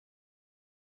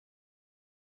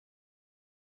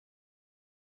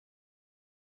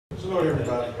Lord,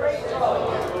 everybody.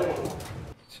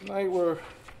 Tonight we're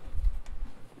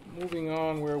moving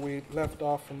on where we left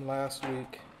off from last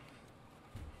week.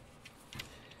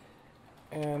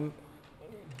 And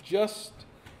just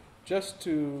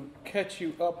to catch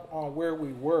you up on where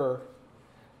we were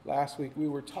last week, we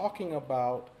were talking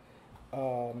about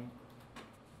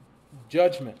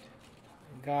judgment,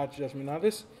 God's judgment. Now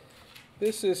this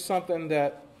is something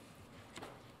that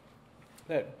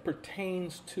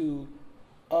pertains to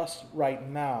us right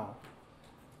now.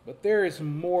 But there is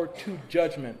more to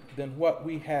judgment than what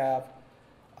we have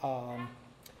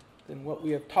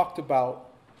talked about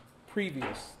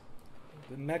previous.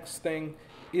 The next thing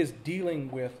is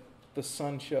dealing with the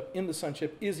sonship. In the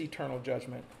sonship is eternal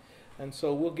judgment. And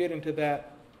so we'll get into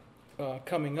that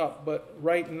coming up. But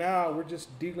right now we're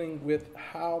just dealing with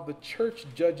how the church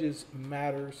judges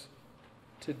matters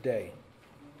today.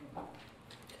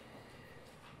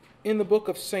 In the book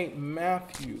of St.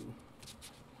 Matthew,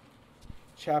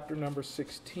 chapter number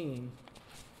 16,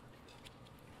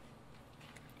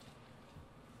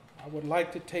 I would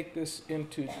like to take this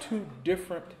into two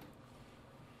different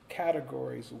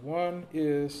categories. One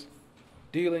is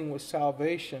dealing with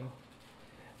salvation,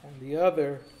 and the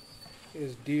other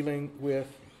is dealing with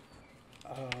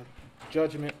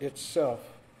judgment itself,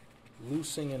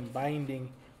 loosing and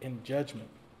binding in judgment.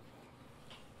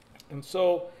 And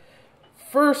so,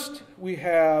 first we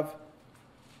have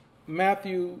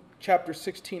Matthew chapter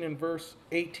 16 and verse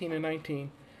 18 and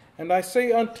 19. And I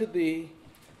say unto thee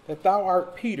that thou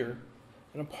art Peter,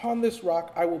 and upon this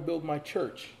rock I will build my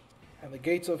church, and the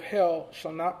gates of hell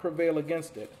shall not prevail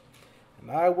against it.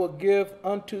 And I will give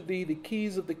unto thee the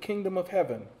keys of the kingdom of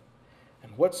heaven.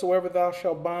 And whatsoever thou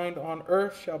shalt bind on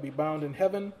earth shall be bound in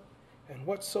heaven, and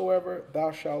whatsoever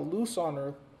thou shalt loose on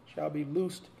earth shall be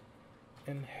loosed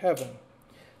in heaven.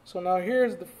 So now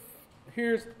here's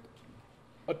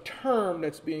a term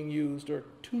that's being used, or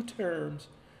two terms,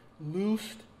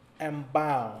 loosed and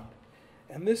bound.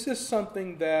 And this is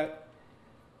something that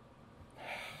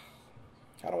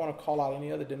I don't want to call out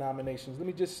any other denominations. Let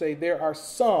me just say there are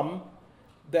some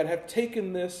that have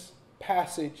taken this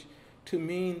passage to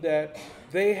mean that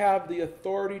they have the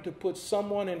authority to put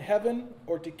someone in heaven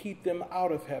or to keep them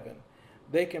out of heaven.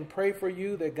 They can pray for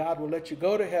you that God will let you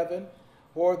go to heaven,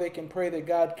 or they can pray that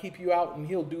God keep you out and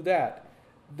he'll do that.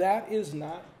 That is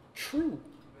not true.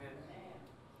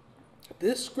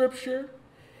 This scripture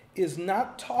is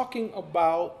not talking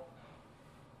about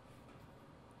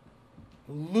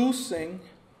loosing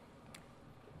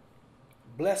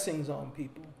blessings on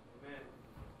people.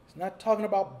 It's not talking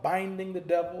about binding the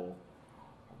devil,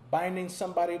 binding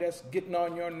somebody that's getting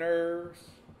on your nerves.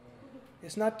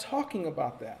 It's not talking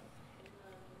about that.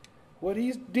 What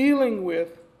he's dealing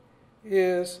with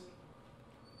is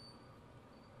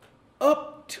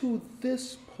up to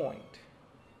this point,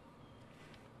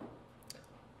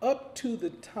 up to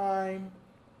the time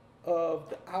of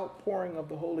the outpouring of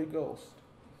the Holy Ghost,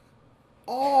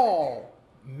 all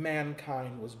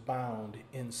mankind was bound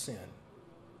in sin.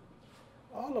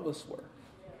 All of us were.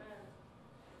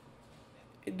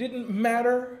 It didn't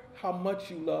matter how much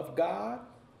you loved God.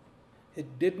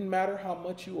 It didn't matter how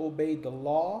much you obeyed the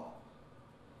law.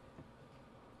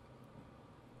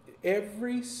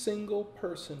 Every single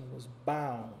person was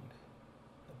bound.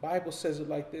 The Bible says it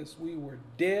like this: we were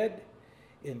dead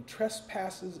in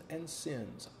trespasses and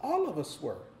sins. All of us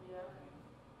were. Yeah.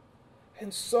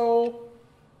 And so,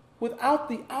 without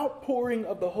the outpouring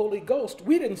of the Holy Ghost,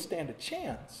 we didn't stand a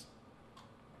chance.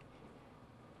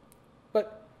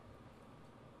 But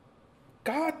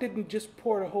God didn't just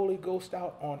pour the Holy Ghost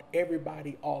out on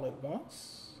everybody all at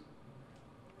once.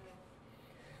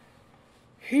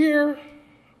 Here,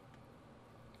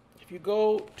 if you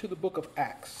go to the book of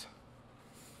Acts,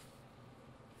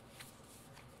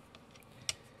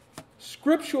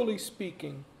 scripturally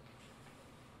speaking,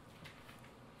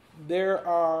 there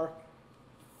are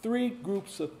three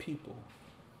groups of people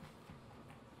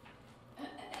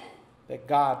that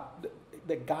God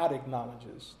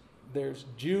acknowledges. There's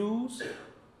Jews,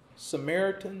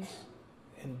 Samaritans,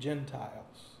 and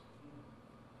Gentiles.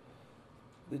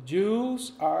 The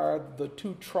Jews are the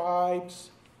two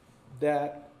tribes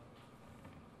that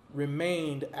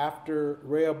remained after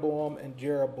Rehoboam and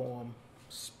Jeroboam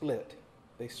split.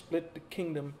 They split the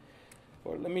kingdom.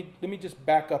 Or let me just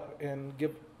back up and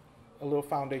give a little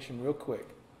foundation real quick.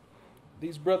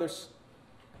 These brothers,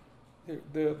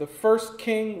 the first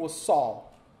king was Saul.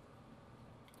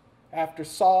 After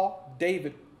Saul,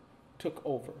 David took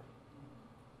over,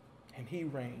 and he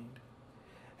reigned.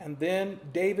 And then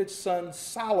David's son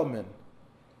Solomon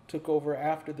took over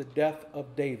after the death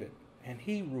of David, and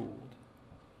he ruled.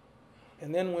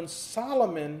 And then when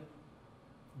Solomon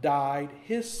died,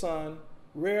 his son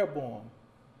Rehoboam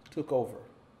took over.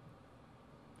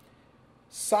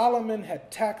 Solomon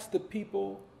had taxed the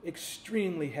people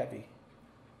extremely heavy.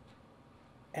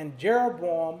 And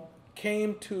Jeroboam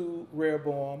came to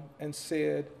Rehoboam and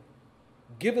said,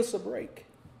 "Give us a break.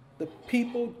 The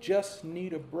people just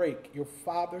need a break. Your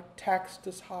father taxed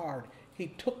us hard. He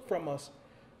took from us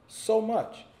so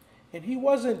much." And he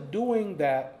wasn't doing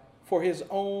that for his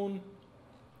own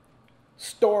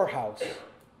storehouse.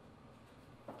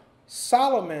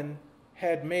 Solomon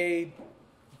had made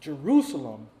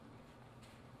Jerusalem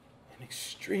an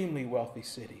extremely wealthy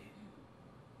city.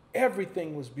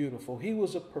 Everything was beautiful. He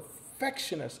was a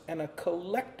perfectionist and a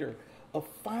collector of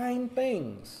fine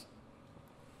things.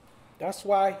 That's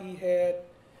why he had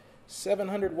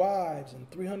 700 wives and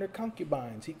 300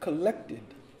 concubines. He collected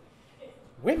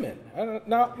women.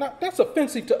 Now, that's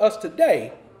offensive to us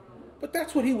today, but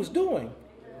that's what he was doing.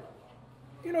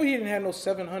 You know, he didn't have no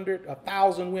 700,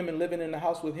 1,000 women living in the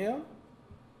house with him.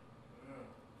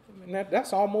 I mean,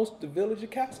 that's almost the village of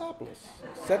Cassopolis.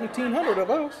 1,700 of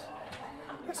us.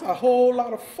 That's a whole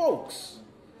lot of folks.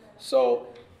 So,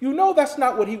 you know that's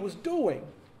not what he was doing.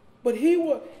 But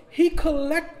he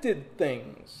collected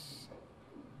things.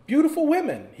 Beautiful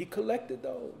women, he collected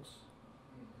those.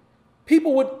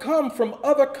 People would come from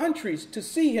other countries to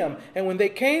see him. And when they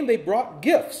came, they brought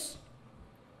gifts.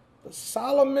 But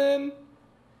Solomon,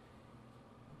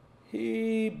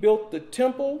 he built the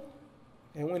temple.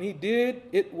 And when he did,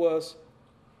 it was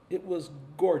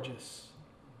gorgeous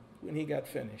when he got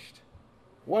finished.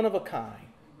 One of a kind.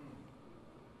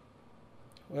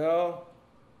 Well,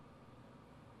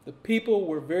 the people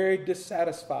were very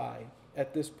dissatisfied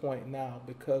at this point now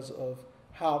because of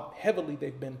how heavily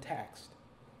they've been taxed.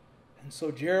 And so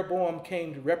Jeroboam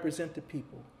came to represent the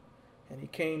people. And he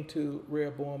came to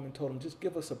Rehoboam and told him, "Just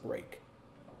give us a break."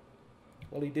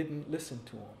 Well, he didn't listen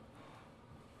to him.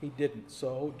 He didn't.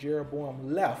 So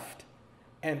Jeroboam left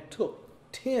and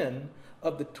took 10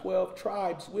 of the 12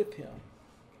 tribes with him.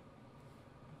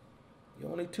 The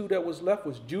only two that was left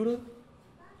was Judah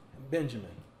and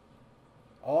Benjamin.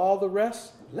 All the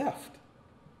rest left.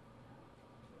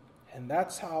 And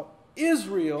that's how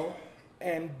Israel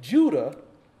and Judah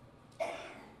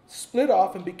split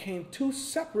off and became two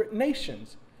separate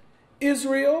nations.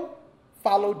 Israel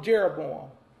followed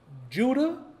Jeroboam.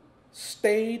 Judah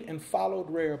stayed and followed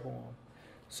Rehoboam.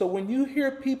 So when you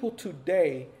hear people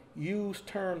today use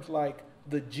terms like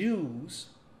the Jews,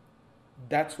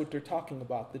 that's what they're talking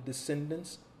about, the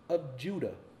descendants of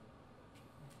Judah.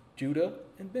 Judah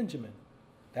and Benjamin.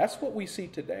 That's what we see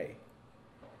today.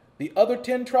 The other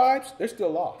 10 tribes, they're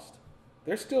still lost.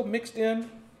 They're still mixed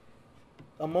in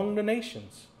among the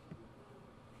nations.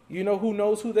 You know who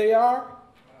knows who they are?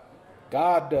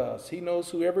 God does. He knows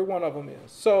who every one of them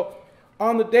is. So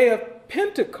on the day of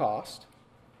Pentecost,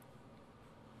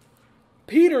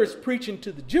 Peter is preaching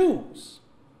to the Jews.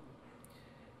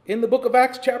 In the book of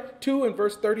Acts chapter 2 and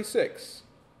verse 36.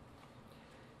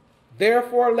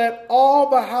 "Therefore let all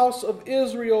the house of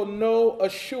Israel know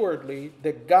assuredly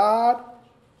that God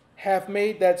hath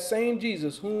made that same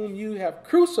Jesus whom you have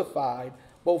crucified,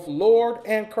 both Lord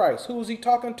and Christ." Who is he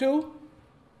talking to?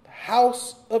 The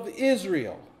house of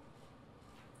Israel.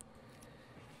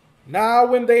 Now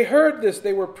when they heard this,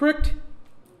 they were pricked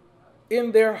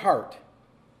in their heart,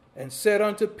 and said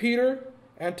unto Peter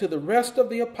and to the rest of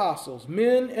the apostles,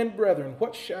 "Men and brethren,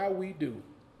 what shall we do?"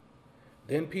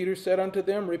 Then Peter said unto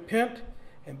them, "Repent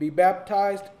and be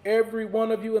baptized, every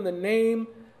one of you, in the name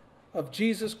of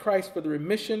Jesus Christ for the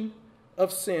remission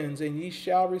of sins, and ye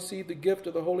shall receive the gift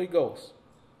of the Holy Ghost.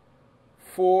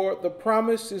 For the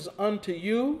promise is unto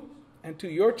you and to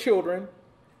your children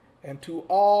and to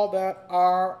all that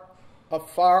are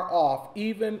afar off,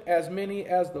 even as many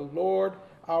as the Lord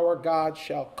our God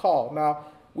shall call." Now,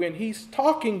 when he's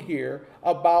talking here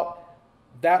about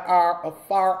that are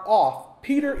afar off,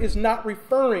 Peter is not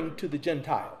referring to the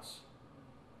Gentiles.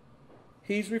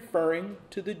 He's referring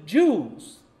to the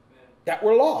Jews that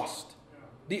were lost.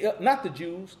 Not the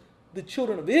Jews, the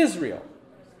children of Israel.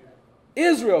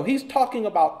 Israel, he's talking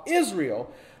about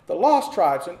Israel, the lost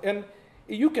tribes. And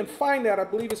you can find that, I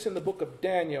believe it's in the book of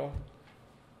Daniel.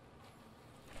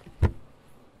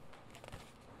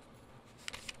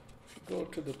 Go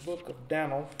to the book of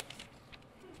Daniel.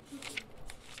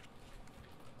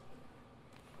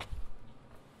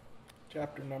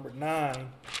 Chapter number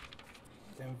 9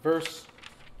 and verse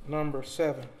number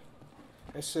 7.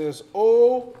 It says,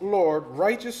 "O Lord,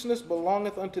 righteousness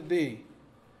belongeth unto thee,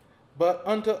 but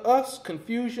unto us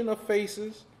confusion of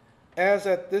faces, as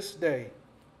at this day.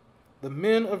 The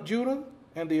men of Judah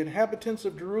and the inhabitants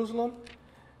of Jerusalem,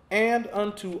 and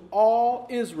unto all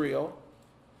Israel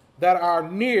that are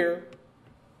near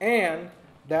and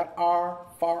that are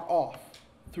far off,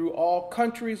 through all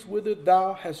countries whither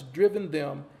thou hast driven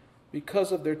them,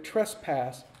 because of their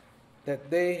trespass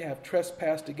that they have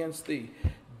trespassed against thee.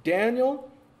 Daniel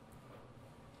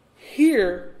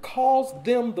here calls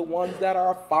them the ones that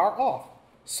are far off.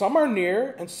 Some are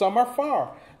near and some are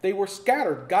far. They were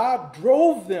scattered. God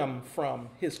drove them from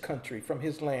his country, from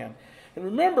his land. And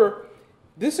remember,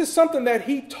 this is something that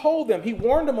he told them. He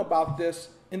warned them about this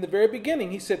in the very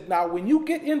beginning. He said, now when you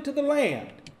get into the land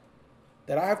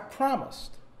that I have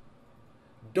promised,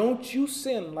 don't you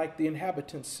sin like the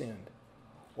inhabitants sinned,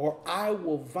 or I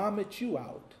will vomit you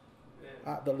out.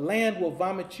 The land will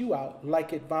vomit you out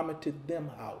like it vomited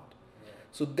them out.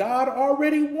 So God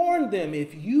already warned them,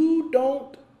 if you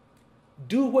don't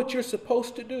do what you're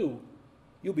supposed to do,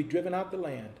 you'll be driven out the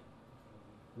land.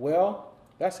 Well,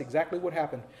 that's exactly what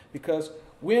happened. Because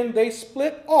when they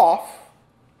split off,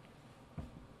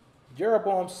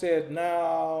 Jeroboam said,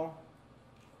 now,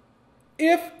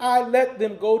 if I let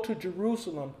them go to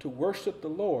Jerusalem to worship the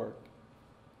Lord,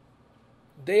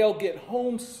 they'll get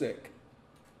homesick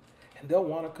and they'll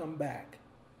want to come back.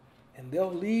 And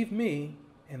they'll leave me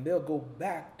and they'll go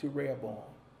back to Rehoboam.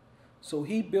 So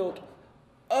he built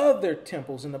other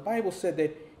temples. And the Bible said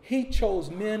that he chose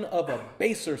men of a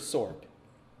baser sort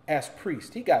as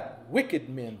priests. He got wicked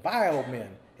men, vile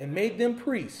men, and made them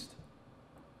priests.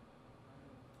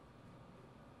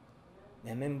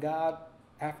 And then God,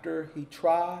 after he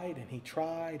tried and he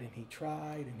tried and he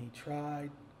tried and he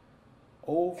tried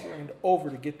over and over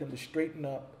to get them to straighten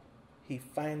up, he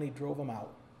finally drove them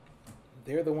out.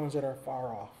 They're the ones that are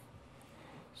far off.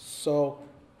 So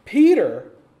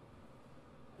Peter,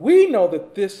 we know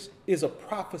that this is a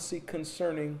prophecy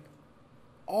concerning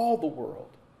all the world.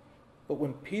 But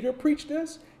when Peter preached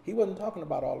this, he wasn't talking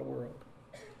about all the world.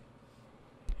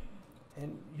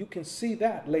 And you can see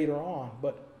that later on.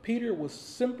 But Peter was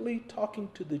simply talking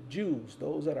to the Jews,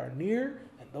 those that are near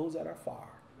and those that are far,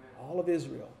 all of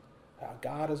Israel. How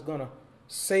God is going to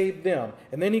save them.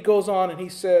 And then he goes on and he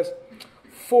says,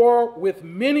 for with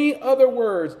many other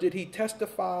words did he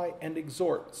testify and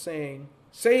exhort, saying,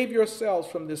 save yourselves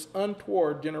from this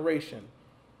untoward generation.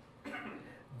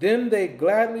 Then they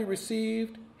gladly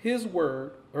received his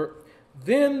word,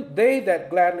 then they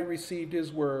that gladly received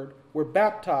his word were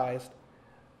baptized,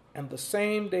 and the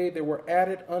same day there were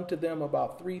added unto them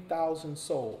about 3,000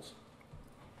 souls.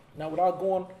 Now, without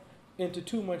going into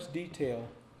too much detail,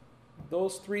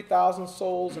 those 3,000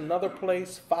 souls, another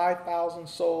place, 5,000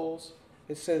 souls,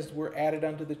 it says were added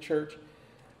unto the church.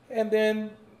 And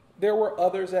then there were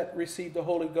others that received the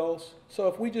Holy Ghost. So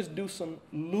if we just do some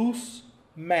loose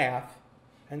math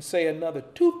and say another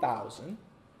 2,000,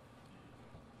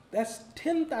 that's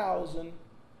 10,000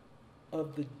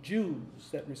 of the Jews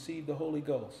that received the Holy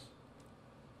Ghost.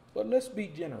 But let's be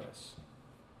generous.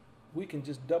 We can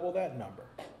just double that number.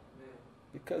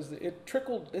 Because it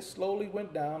slowly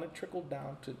went down, it trickled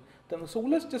down to them. So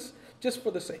let's just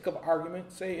for the sake of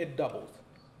argument, say it doubled.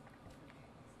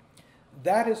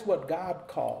 That is what God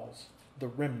calls the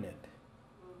remnant.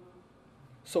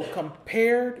 So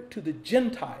compared to the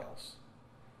Gentiles,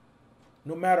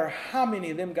 no matter how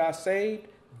many of them got saved,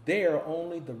 they are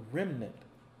only the remnant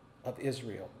of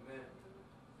Israel.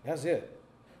 That's it.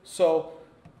 So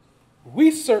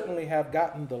we certainly have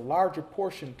gotten the larger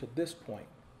portion to this point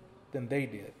than they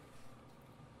did.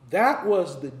 That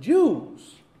was the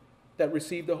Jews that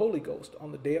received the Holy Ghost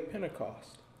on the day of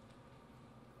Pentecost.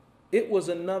 It was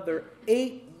another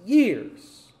 8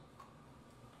 years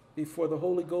before the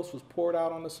Holy Ghost was poured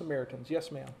out on the Samaritans.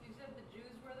 Yes, ma'am. You said the Jews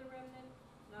were the remnant,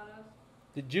 not us?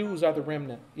 The Jews are the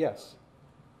remnant, yes.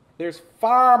 There's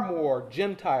far more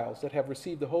Gentiles that have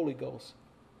received the Holy Ghost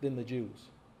than the Jews.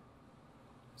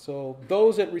 So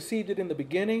those that received it in the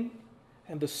beginning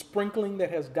and the sprinkling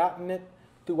that has gotten it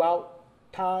throughout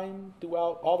time,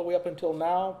 throughout all the way up until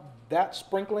now, that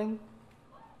sprinkling,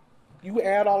 you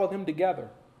add all of them together,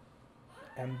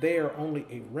 and they are only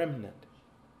a remnant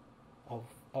of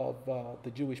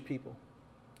the Jewish people,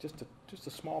 just a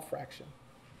small fraction.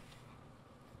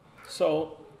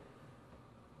 So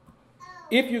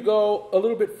if you go a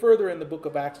little bit further in the book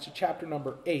of Acts to chapter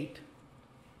number 8,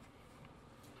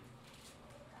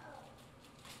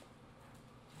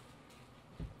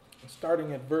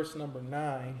 starting at verse number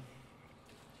 9.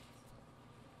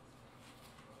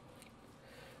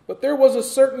 But there was a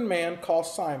certain man called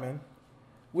Simon,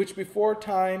 which before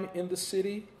time in the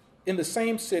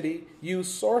same city,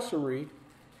 used sorcery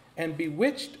and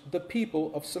bewitched the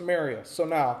people of Samaria. So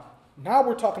now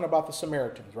we're talking about the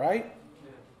Samaritans, right?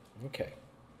 Okay.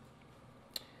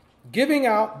 Giving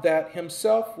out that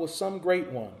himself was some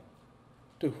great one,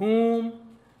 to whom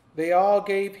they all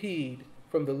gave heed,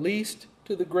 from the least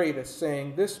to the greatest,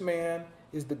 saying, "This man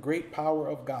is the great power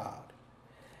of God."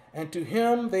 And to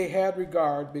him they had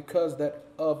regard, because that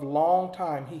of long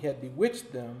time he had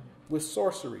bewitched them with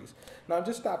sorceries. Now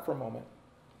just stop for a moment.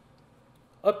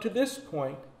 Up to this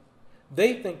point,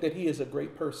 they think that he is a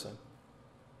great person.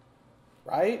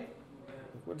 Right?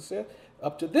 That's what it said.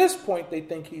 Up to this point, they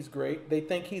think he's great. They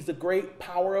think he's the great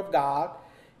power of God.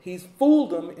 He's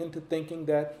fooled them into thinking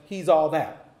that he's all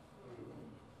that.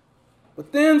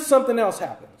 But then something else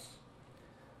happens.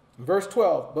 In verse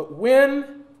 12, but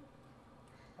when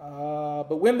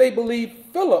they believed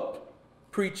Philip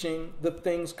preaching the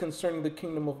things concerning the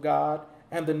kingdom of God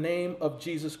and the name of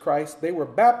Jesus Christ, they were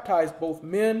baptized, both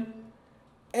men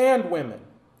and women.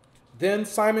 Then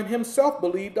Simon himself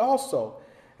believed also.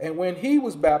 And when he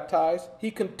was baptized, he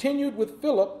continued with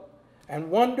Philip and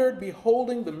wondered,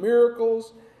 beholding the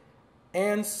miracles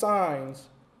and signs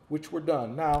which were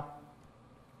done. Now,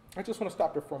 I just want to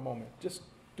stop there for a moment. Just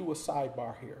do a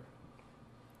sidebar here.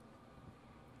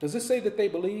 Does it say that they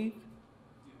believed?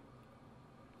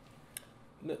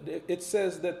 It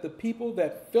says that the people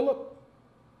that Philip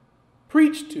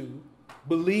preached to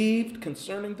believed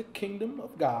concerning the kingdom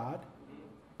of God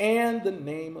and the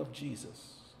name of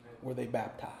Jesus. Were they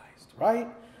baptized, right?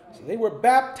 So they were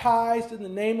baptized in the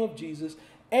name of Jesus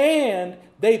and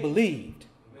they believed.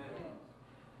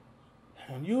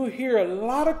 And you hear a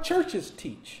lot of churches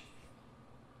teach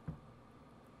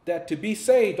that to be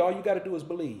saved, all you got to do is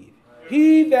believe.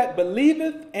 He that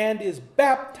believeth and is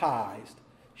baptized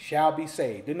shall be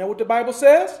saved. Isn't that what the Bible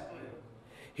says?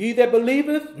 He that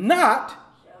believeth not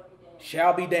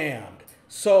shall be damned.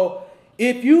 So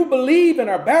if you believe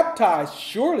and are baptized,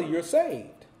 surely you're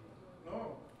saved.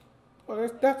 No. Well,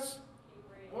 that's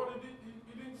Well, he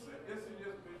didn't say, yes, he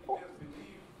just believed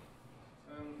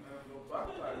and was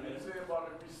baptized. He didn't say about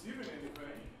it receiving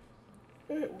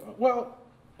anything. well,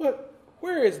 but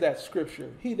where is that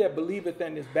scripture? He that believeth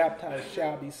and is baptized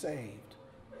shall be saved.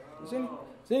 Does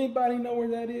anybody know where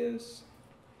that is?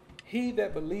 He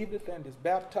that believeth and is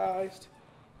baptized.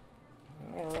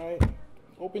 All right.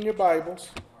 Open your Bibles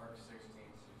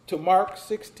to Mark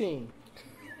 16.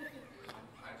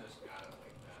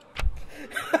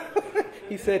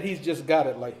 He said he's just got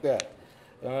it like that.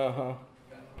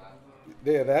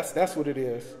 There, that's what it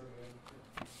is.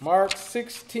 Mark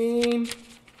 16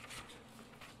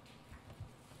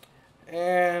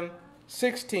 and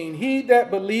 16. He that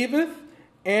believeth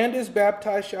and is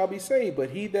baptized shall be saved,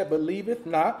 but he that believeth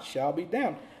not shall be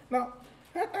damned. Now,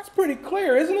 that's pretty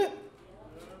clear, isn't it?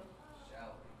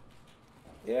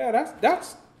 Yeah,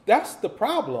 that's the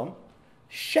problem.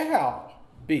 Shall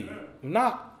be,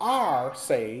 not are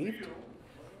saved.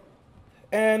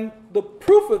 And the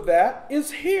proof of that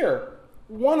is here.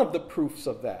 One of the proofs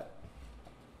of that.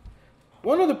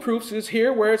 One of the proofs is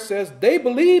here where it says they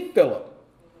believed Philip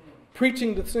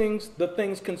preaching the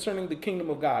things concerning the kingdom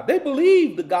of God. They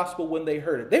believed the gospel when they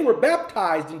heard it. They were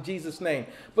baptized in Jesus' name,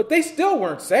 but they still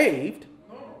weren't saved.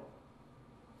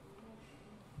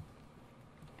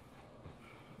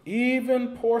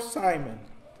 Even poor Simon,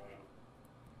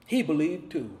 he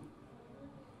believed too.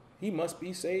 He must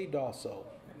be saved also.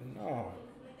 No.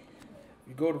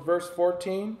 You go to verse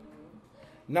 14.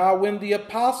 Now when the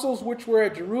apostles which were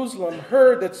at Jerusalem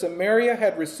heard that Samaria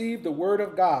had received the word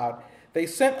of God, they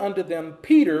sent unto them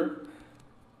Peter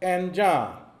and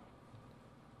John.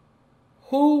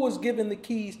 Who was given the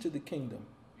keys to the kingdom?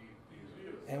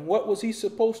 And what was he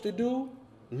supposed to do?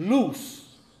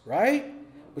 Loose, right?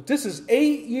 But this is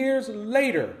 8 years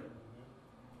later.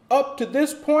 Up to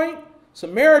this point,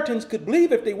 Samaritans could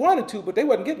believe if they wanted to, but they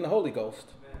wasn't getting the Holy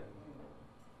Ghost.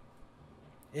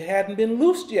 It hadn't been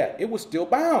loosed yet. It was still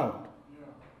bound.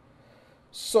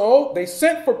 So they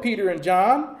sent for Peter and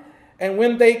John, and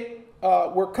when they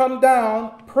were come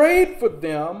down, prayed for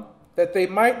them that they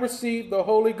might receive the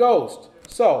Holy Ghost.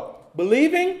 So,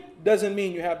 believing doesn't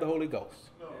mean you have the Holy Ghost.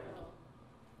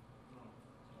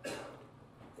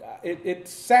 It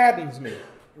saddens me,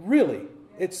 really.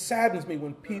 It saddens me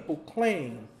when people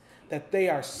claim that they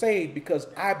are saved because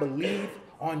I believe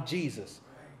on Jesus.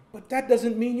 But that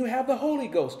doesn't mean you have the Holy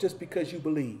Ghost just because you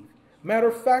believe. Matter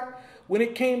of fact, when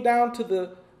it came down to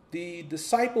the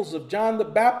disciples of John the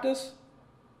Baptist,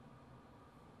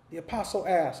 the apostle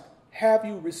asked, have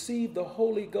you received the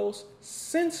Holy Ghost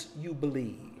since you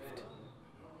believed?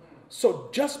 So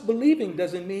just believing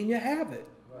doesn't mean you have it.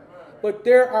 But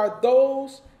there are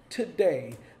those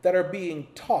today that are being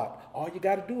taught, all you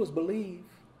got to do is believe.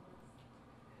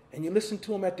 And you listen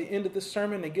to them at the end of the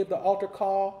sermon, they give the altar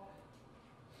call,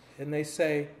 and they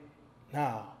say,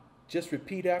 now, just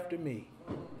repeat after me.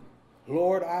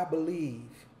 Lord, I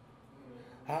believe.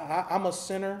 I'm a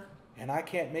sinner and I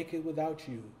can't make it without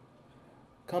you.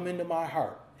 Come into my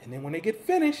heart. And then when they get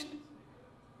finished,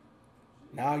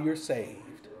 now you're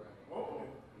saved.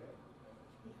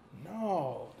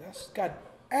 No, that's got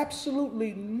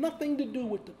absolutely nothing to do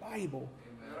with the Bible.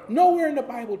 Nowhere in the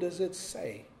Bible does it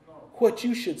say what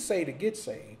you should say to get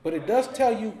saved. But it does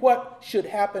tell you what should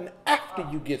happen after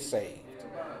you get saved.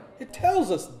 It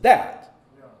tells us that.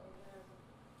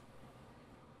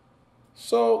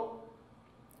 So,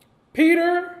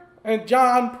 Peter and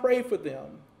John pray for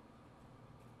them.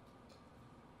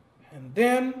 And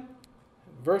then,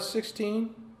 verse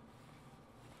 16,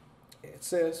 it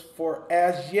says, for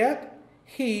as yet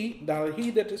now he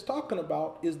that is talking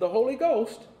about is the Holy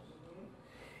Ghost.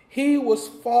 He was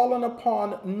fallen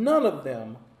upon none of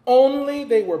them, only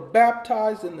they were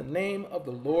baptized in the name of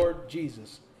the Lord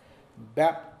Jesus.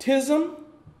 Baptism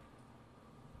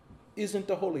isn't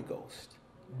the Holy Ghost.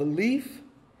 Belief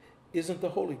isn't the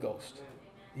Holy Ghost.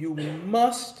 You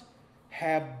must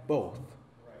have both.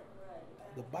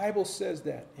 The Bible says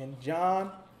that in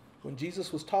John, when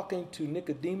Jesus was talking to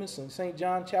Nicodemus in St.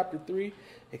 John chapter 3,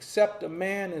 except a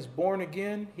man is born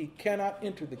again, he cannot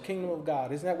enter the kingdom of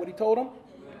God. Isn't that what he told him?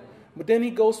 But then he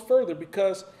goes further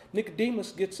because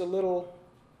Nicodemus gets a little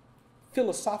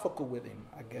philosophical with him,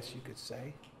 I guess you could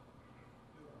say.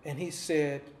 And he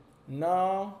said,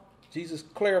 no, Jesus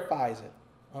clarifies it.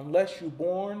 Unless you're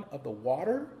born of the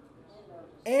water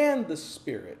and the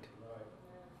Spirit,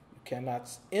 you cannot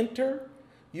enter,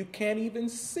 you can't even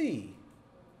see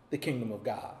the kingdom of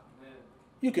God.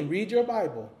 You can read your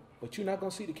Bible, but you're not going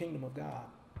to see the kingdom of God.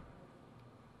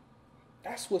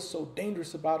 That's what's so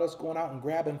dangerous about us going out and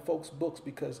grabbing folks' books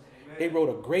because they wrote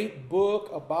a great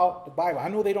book about the Bible. I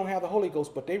know they don't have the Holy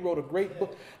Ghost, but they wrote a great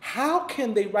book. How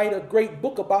can they write a great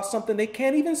book about something they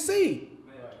can't even see?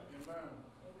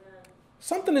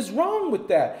 Something is wrong with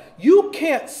that. You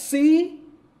can't see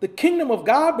the kingdom of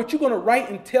God, but you're going to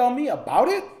write and tell me about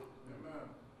it?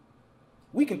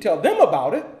 We can tell them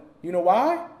about it. You know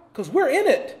why? Because we're in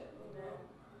it.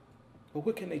 But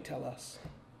what can they tell us?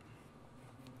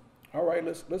 All right,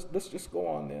 let's just go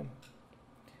on then.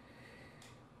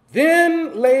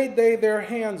 Then laid they their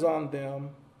hands on them,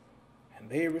 and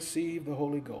they received the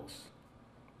Holy Ghost.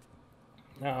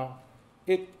 Now,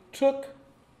 it took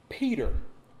Peter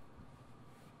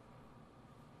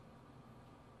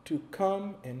to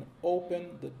come and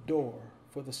open the door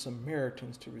for the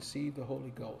Samaritans to receive the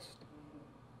Holy Ghost.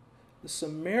 The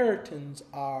Samaritans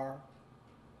are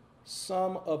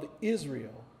some of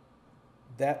Israel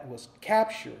that was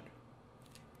captured,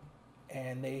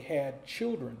 and they had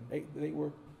children. They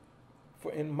were,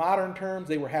 in modern terms,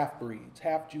 they were half-breeds,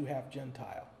 half Jew, half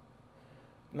Gentile.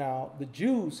 Now, the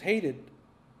Jews hated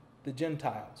the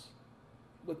Gentiles,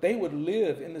 but they would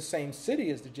live in the same city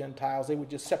as the Gentiles. They would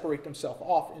just separate themselves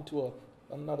off into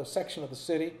another section of the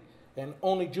city, and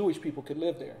only Jewish people could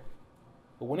live there.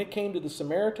 But when it came to the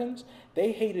Samaritans,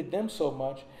 they hated them so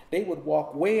much, they would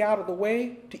walk way out of the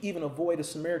way to even avoid a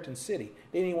Samaritan city.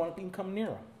 They didn't even want to even come near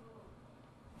them.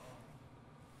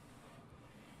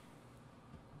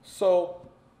 So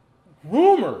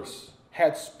rumors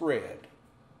had spread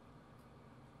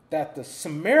that the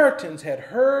Samaritans had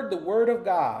heard the word of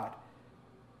God.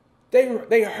 They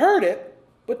heard it,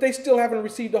 but they still haven't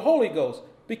received the Holy Ghost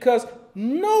because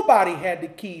nobody had the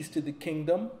keys to the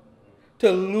kingdom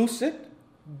to loose it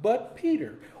but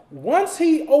Peter. Once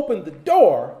he opened the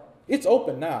door, it's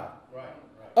open now. Right.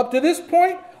 Up to this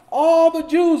point, all the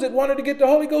Jews that wanted to get the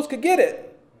Holy Ghost could get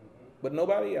it, but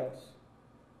nobody else.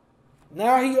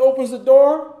 Now he opens the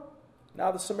door,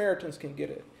 now the Samaritans can get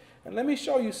it. And let me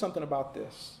show you something about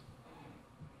this.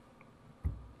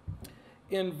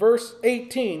 In verse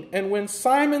 18, and when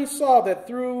Simon saw that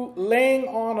through laying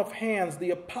on of hands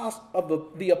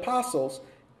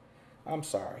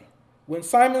when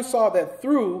Simon saw that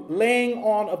through laying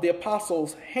on of the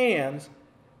apostles' hands,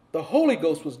 the Holy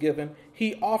Ghost was given,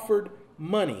 he offered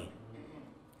money,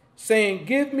 saying,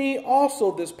 give me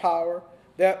also this power,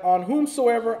 that on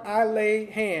whomsoever I lay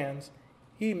hands,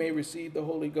 he may receive the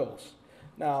Holy Ghost.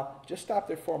 Now, just stop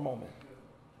there for a moment.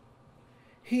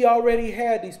 He already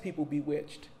had these people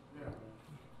bewitched.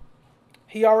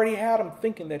 He already had them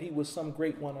thinking that he was some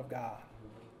great one of God.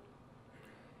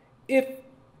 If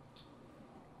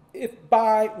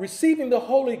by receiving the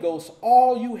Holy Ghost,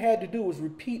 all you had to do was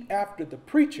repeat after the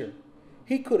preacher,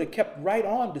 he could have kept right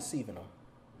on deceiving them.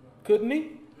 Couldn't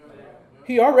he?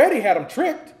 He already had them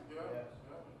tricked.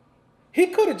 He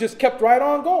could have just kept right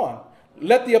on going.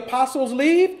 Let the apostles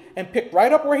leave and pick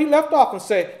right up where he left off and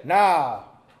say, nah,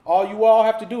 all you all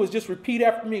have to do is just repeat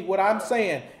after me what I'm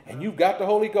saying, and you've got the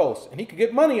Holy Ghost. And he could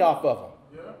get money off of them.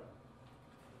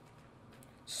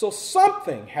 So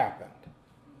something happened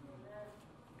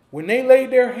when they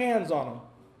laid their hands on him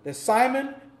that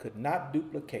Simon could not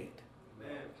duplicate.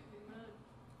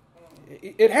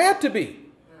 It had to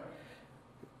be.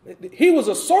 He was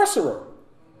a sorcerer.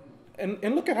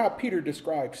 And look at how Peter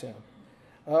describes him.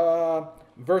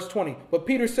 Verse 20. But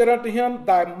Peter said unto him,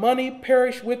 thy money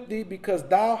perish with thee, because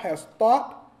thou hast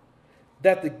thought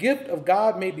that the gift of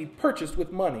God may be purchased with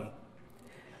money.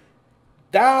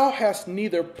 Thou hast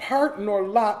neither part nor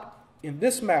lot in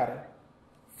this matter,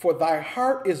 for thy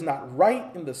heart is not right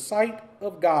in the sight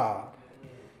of God.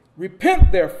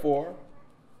 Repent, therefore,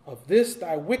 of this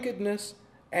thy wickedness,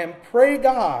 and pray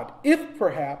God, if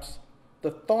perhaps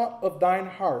the thought of thine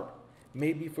heart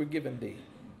may be forgiven thee.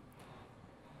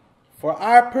 For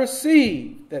I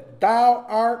perceive that thou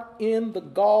art in the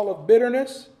gall of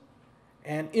bitterness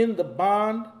and in the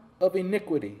bond of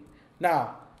iniquity.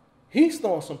 Now, he's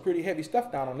throwing some pretty heavy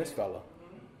stuff down on this fellow.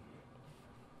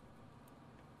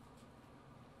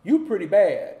 You pretty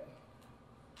bad.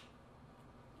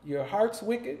 Your heart's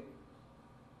wicked.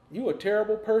 You a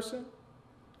terrible person.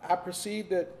 I perceive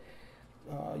that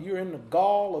you're in the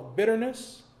gall of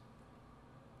bitterness.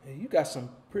 And you got some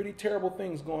pretty terrible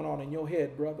things going on in your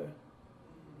head, brother.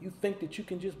 You think that you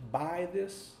can just buy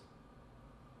this?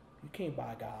 You can't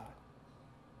buy God.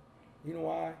 You know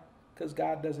why? Because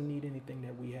God doesn't need anything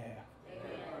that we have.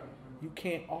 Amen. You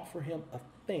can't offer him a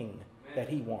thing that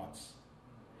he wants.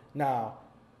 Now,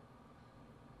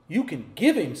 you can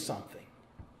give him something,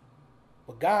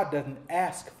 but God doesn't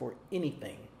ask for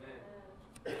anything.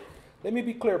 Let me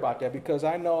be clear about that, because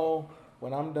I know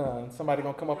when I'm done, somebody's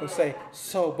going to come up and say,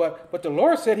 but the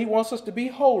Lord said he wants us to be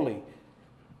holy.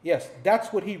 Yes,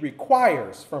 that's what he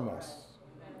requires from us.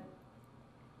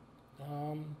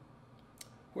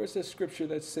 Where's the scripture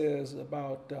that says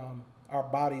about our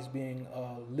bodies being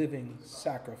a living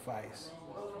sacrifice?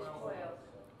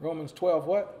 Romans 12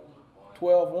 what?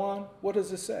 12:1. What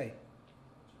does it say?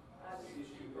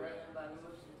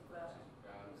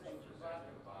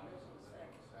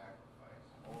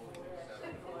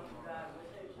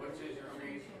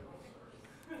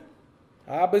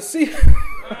 But see,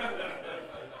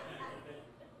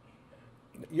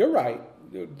 you're right.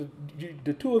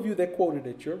 The two of you that quoted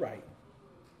it, you're right.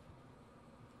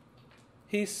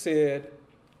 He said,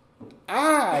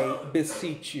 I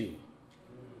beseech you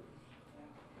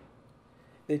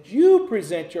that you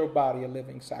present your body a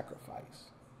living sacrifice.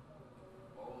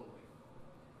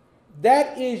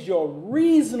 That is your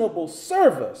reasonable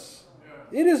service.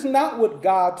 It is not what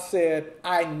God said,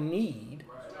 I need.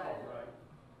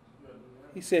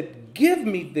 He said, give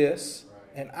me this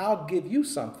and I'll give you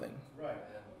something.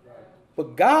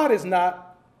 But God is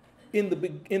not in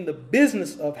the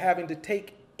business of having to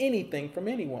take anything from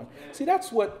anyone. See,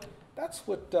 that's what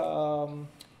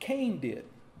Cain did.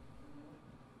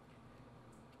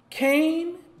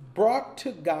 Cain brought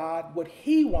to God what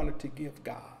he wanted to give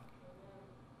God.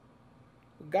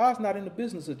 But God's not in the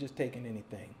business of just taking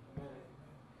anything.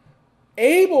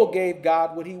 Abel gave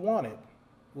God what he wanted,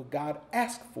 what God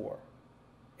asked for.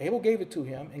 Abel gave it to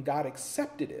him and God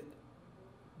accepted it.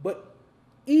 But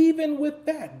even with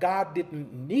that, God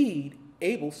didn't need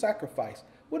Abel's sacrifice.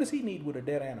 What does he need with a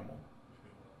dead animal?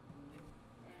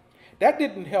 That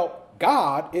didn't help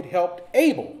God, it helped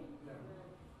Abel.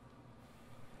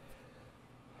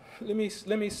 Let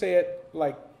me say it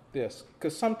like this,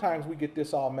 because sometimes we get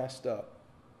this all messed up.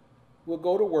 We'll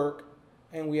go to work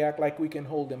and we act like we can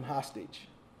hold them hostage.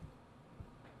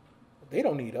 They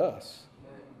don't need us.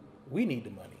 We need the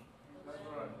money.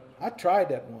 I tried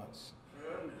that once.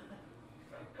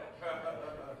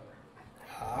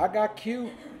 I got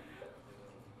cute.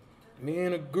 Me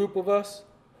and a group of us,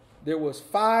 there was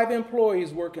 5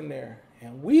 employees working there.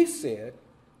 And we said,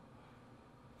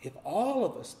 if all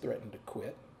of us threaten to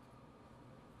quit,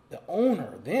 the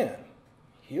owner then,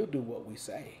 he'll do what we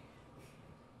say.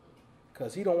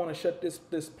 Because he don't want to shut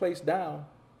this place down.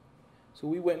 So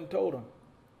we went and told him.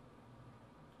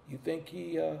 You think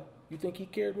he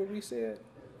cared what we said?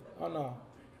 Oh no.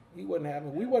 We wasn't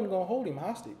going to hold him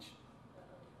hostage.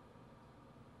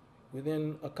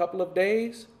 Within a couple of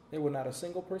days, there were not a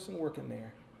single person working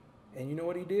there. And you know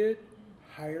what he did?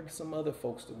 Hired some other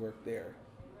folks to work there.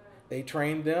 They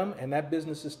trained them, and that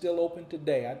business is still open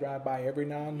today. I drive by every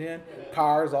now and then.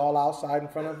 Cars all outside in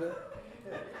front of it.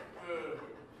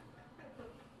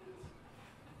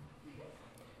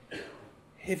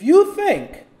 If you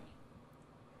think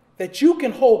that you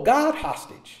can hold God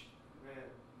hostage,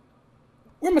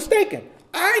 we're mistaken.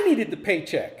 I needed the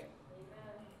paycheck.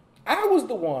 I was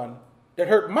the one that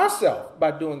hurt myself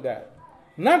by doing that.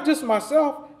 Not just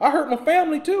myself, I hurt my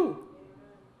family too.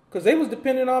 Because they was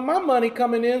depending on my money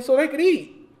coming in so they could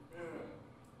eat.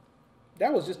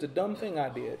 That was just a dumb thing I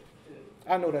did.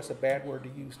 I know that's a bad word to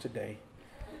use today.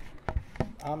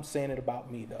 I'm saying it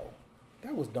about me, though.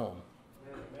 That was dumb.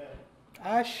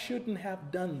 I shouldn't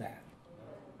have done that.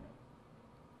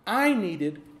 I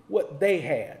needed what they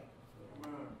had.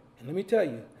 And let me tell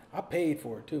you, I paid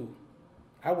for it too.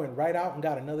 I went right out and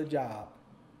got another job.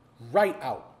 Right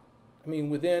out. I mean,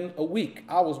 within a week,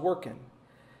 I was working.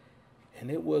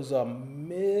 And it was a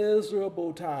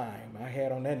miserable time I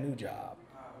had on that new job.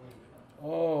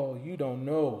 Oh, you don't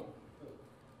know.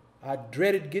 I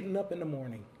dreaded getting up in the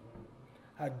morning.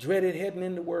 I dreaded heading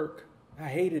into work. I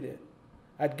hated it.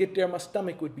 I'd get there, my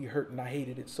stomach would be hurting. I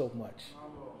hated it so much.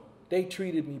 They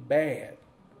treated me bad.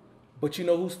 But you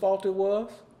know whose fault it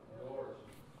was?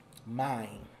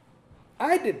 Mine.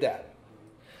 I did that.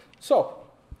 So,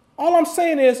 all I'm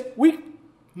saying is we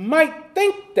might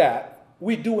think that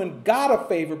we're doing God a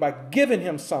favor by giving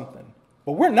him something,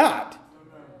 but we're not.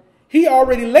 He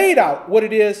already laid out what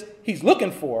it is he's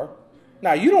looking for.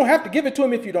 Now, you don't have to give it to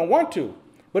him if you don't want to,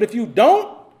 but if you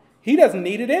don't, he doesn't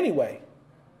need it anyway.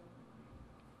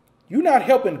 You're not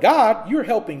helping God, you're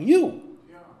helping you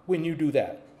when you do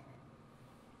that.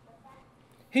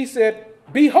 He said,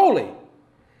 be holy.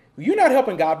 You're not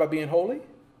helping God by being holy.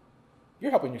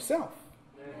 You're helping yourself.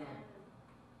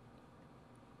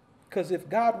 Because if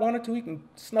God wanted to, he can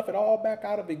snuff it all back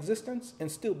out of existence and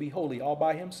still be holy all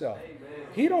by himself.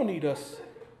 He don't need us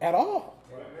at all.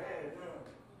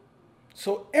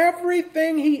 So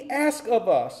everything he asks of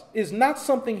us is not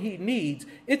something he needs.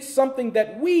 It's something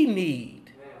that we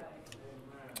need.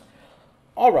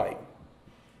 All right.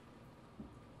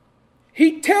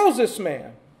 He tells this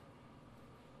man,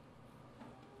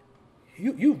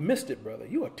 you've missed it, brother.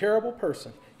 You're a terrible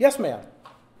person. Yes, ma'am.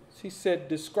 He said,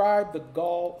 describe the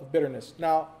gall of bitterness.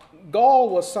 Now, gall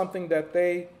was something that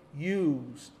they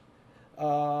used.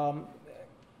 When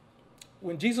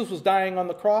Jesus was dying on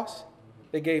the cross,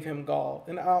 they gave him gall.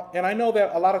 And I know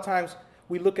that a lot of times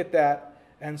we look at that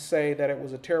and say that it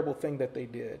was a terrible thing that they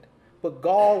did. But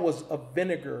gall was a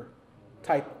vinegar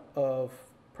type of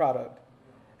product.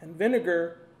 And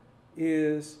vinegar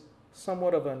is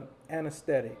somewhat of an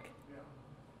anesthetic.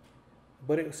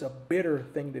 But it's a bitter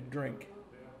thing to drink.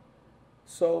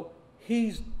 So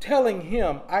he's telling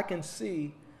him, I can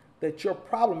see that your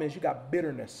problem is you got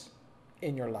bitterness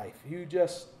in your life. You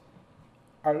just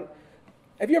are.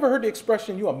 Have you ever heard the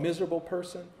expression, you're a miserable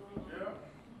person? Yeah.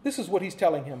 This is what he's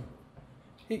telling him.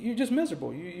 You're just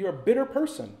miserable. You're a bitter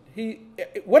person.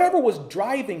 Whatever was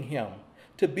driving him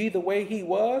to be the way he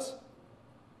was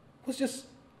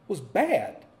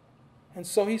bad. And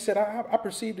so he said, I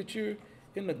perceive that you're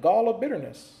in the gall of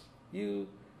bitterness. You're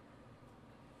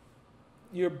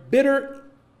bitter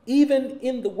even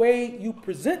in the way you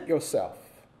present yourself.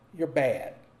 You're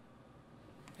bad.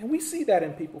 And we see that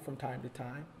in people from time to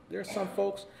time. There are some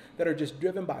folks that are just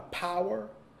driven by power,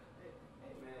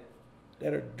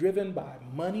 that are driven by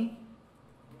money.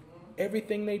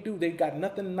 Everything they do, they've got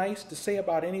nothing nice to say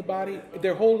about anybody.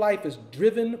 Their whole life is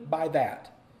driven by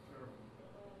that.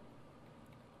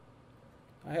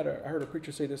 I heard a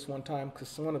preacher say this one time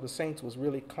because one of the saints was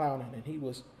really clowning, and he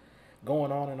was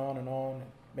going on and on and on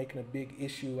and making a big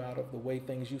issue out of the way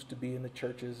things used to be in the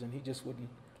churches, and he just wouldn't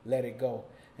let it go.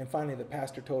 And finally the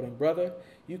pastor told him, brother,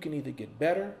 you can either get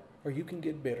better or you can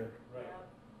get bitter.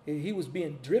 Right. He was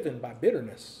being driven by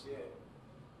bitterness. Yeah.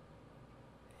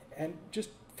 And just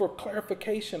for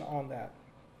clarification on that,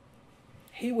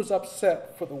 he was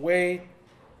upset for the way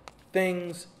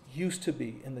things used to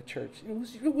be in the church.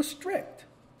 It was strict.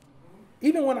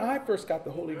 Even when I first got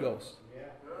the Holy Ghost,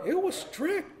 it was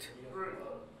strict.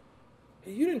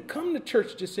 You didn't come to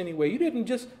church just anyway. You didn't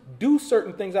just do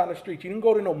certain things out in the street. You didn't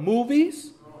go to no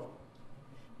movies.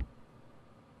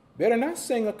 Better not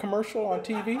sing a commercial on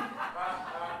TV.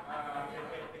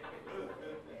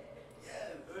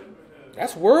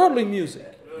 That's worldly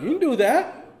music. You can do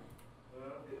that.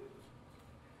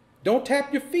 Don't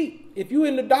tap your feet. If you're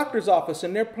in the doctor's office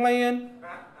and they're playing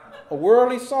a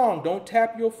worldly song, don't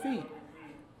tap your feet.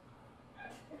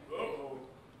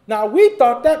 Now, we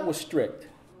thought that was strict.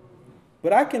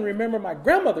 But I can remember my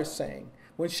grandmother saying,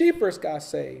 when she first got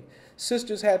saved,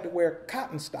 sisters had to wear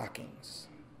cotton stockings.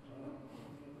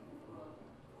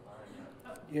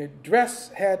 Your dress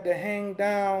had to hang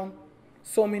down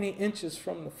so many inches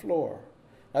from the floor.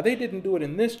 Now, they didn't do it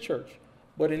in this church,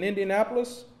 but in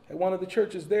Indianapolis, at one of the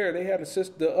churches there, they had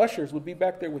the ushers would be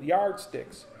back there with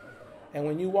yardsticks. And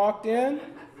when you walked in,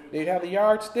 they'd have a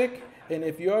yardstick, and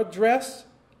if your dress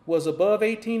was above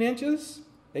 18 inches,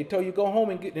 they told you go home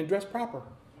and get dressed proper.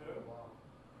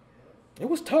 It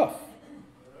was tough.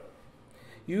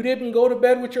 You didn't go to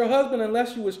bed with your husband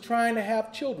unless you was trying to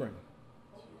have children.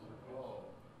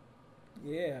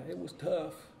 Yeah, it was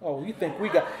tough. Oh, you think we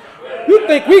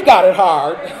got it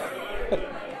hard?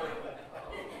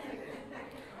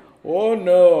 Oh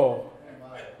no.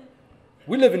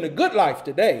 We live in the good life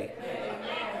today.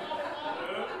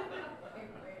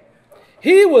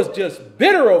 He was just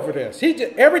bitter over this.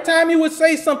 Every time he would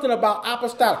say something about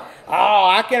apostolic,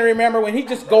 I can remember when he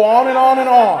just go on and on and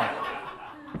on.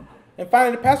 And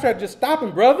finally the pastor had to just stop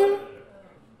him, brother.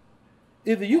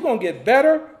 Either you're going to get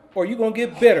better or you're going to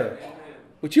get bitter.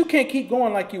 But you can't keep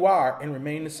going like you are and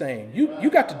remain the same. You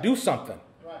got to do something.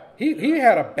 He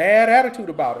had a bad attitude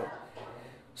about it.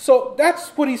 So that's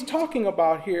what he's talking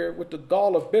about here with the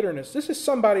gall of bitterness. This is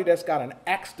somebody that's got an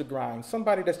axe to grind,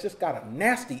 somebody that's just got a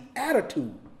nasty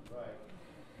attitude. Right.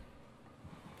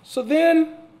 So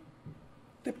then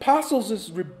the apostle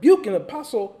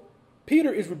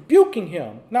Peter is rebuking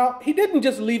him. Now, he didn't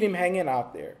just leave him hanging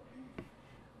out there.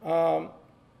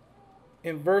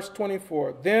 In verse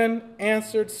 24, then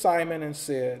answered Simon and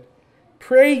said,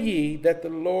 pray ye to the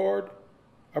Lord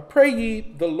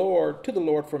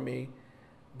for me,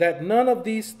 that none of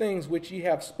these things which ye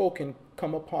have spoken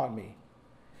come upon me.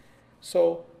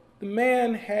 So the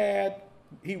man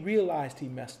he realized he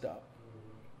messed up.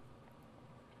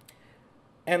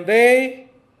 And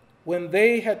when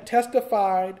they had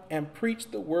testified and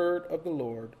preached the word of the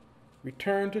Lord,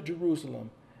 returned to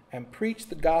Jerusalem and preached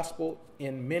the gospel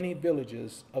in many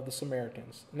villages of the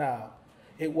Samaritans. Now,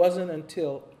 it wasn't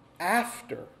until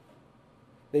after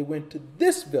they went to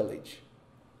this village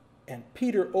and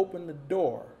Peter opened the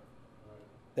door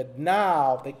that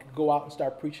now they could go out and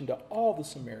start preaching to all the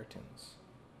Samaritans.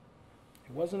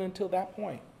 It wasn't until that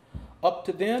point. Up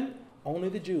to then, only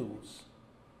the Jews.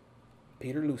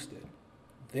 Peter loosed it.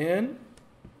 Then,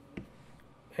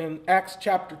 in Acts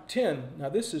chapter 10, now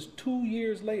this is 2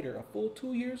 years later, a full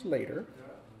 2 years later,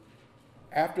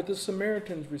 after the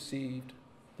Samaritans received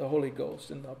the Holy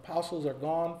Ghost and the apostles are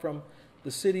gone from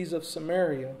the cities of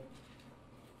Samaria.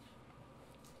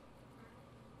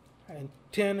 And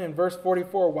 10 and verse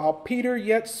 44, while Peter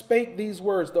yet spake these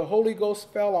words, the Holy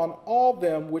Ghost fell on all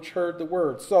them which heard the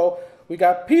word. So we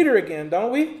got Peter again,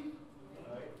 don't we?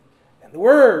 And the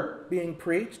word being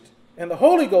preached and the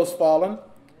Holy Ghost fallen.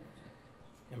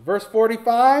 In verse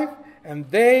 45,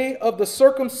 and they of the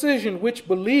circumcision which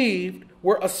believed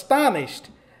were astonished,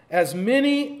 as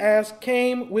many as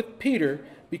came with Peter,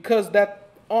 because that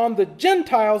on the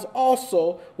Gentiles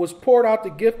also was poured out the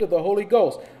gift of the Holy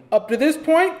Ghost. Up to this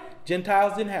point,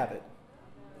 Gentiles didn't have it.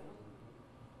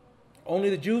 Only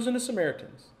the Jews and the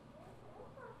Samaritans.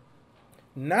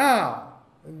 Now,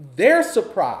 they're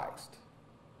surprised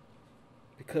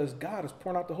because God is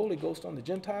pouring out the Holy Ghost on the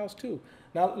Gentiles too.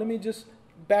 Now, let me just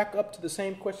back up to the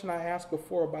same question I asked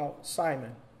before about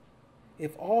Simon.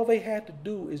 If all they had to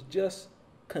do is just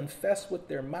confess with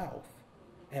their mouth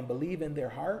and believe in their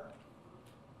heart,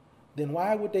 then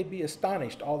why would they be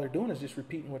astonished? All they're doing is just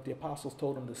repeating what the apostles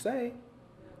told them to say.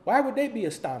 Why would they be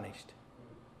astonished?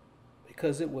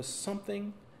 Because it was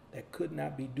something that could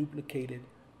not be duplicated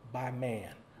by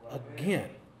man. Again,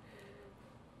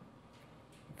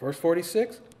 verse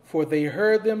 46, for they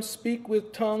heard them speak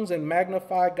with tongues and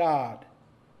magnify God.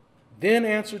 Then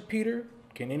answered Peter,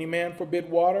 can any man forbid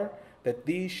water, that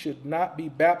these should not be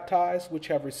baptized which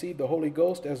have received the Holy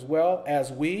Ghost as well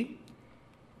as we?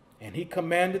 And he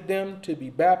commanded them to be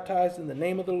baptized in the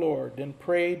name of the Lord. Then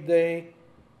prayed they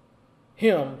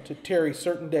him to tarry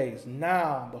certain days.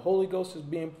 Now the Holy Ghost is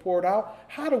being poured out.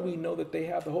 How do we know that they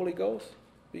have the Holy Ghost?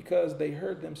 Because they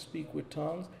heard them speak with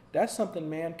tongues. That's something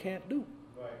man can't do.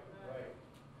 Right.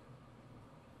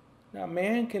 Now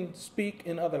man can speak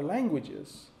in other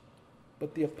languages,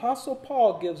 but the Apostle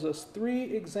Paul gives us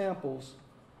 3 examples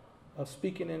of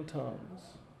speaking in tongues.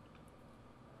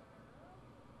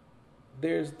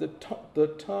 There's the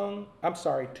tongue,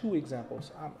 2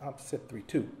 examples. I said 3,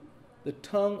 2. The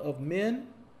tongue of men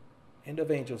and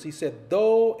of angels. He said,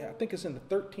 though, I think it's in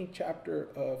the 13th chapter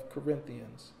of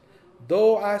Corinthians,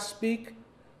 though I speak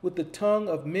with the tongue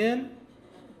of men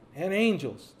and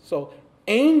angels. So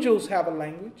angels have a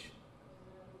language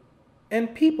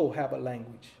and people have a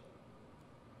language.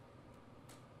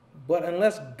 But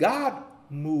unless God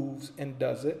moves and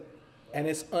does it, and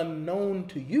it's unknown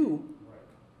to you,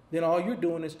 then all you're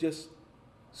doing is just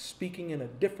speaking in a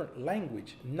different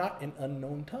language, not an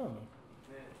unknown tongue.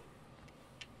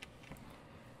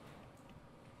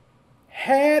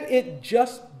 Had it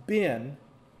just been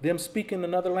them speaking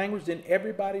another language, then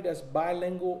everybody that's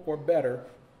bilingual or better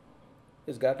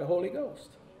has got the Holy Ghost.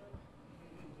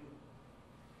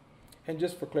 And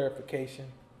just for clarification,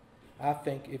 I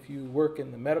think if you work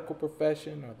in the medical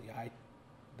profession or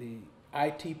the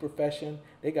IT profession,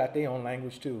 they got their own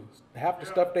language too. Half the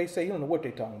stuff they say, you don't know what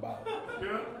they're talking about.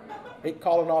 They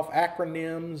calling off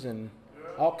acronyms and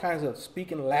all kinds of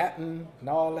speaking Latin and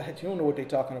all that. You don't know what they're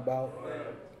talking about.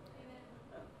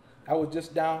 I was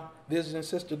just down visiting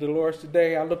Sister Dolores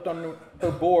today. I looked on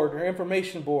her board, her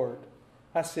information board.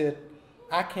 I said,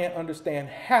 I can't understand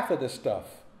half of the stuff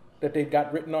that they've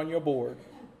got written on your board.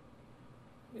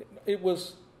 It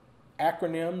was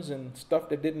acronyms and stuff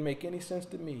that didn't make any sense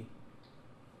to me.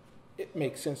 It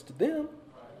makes sense to them.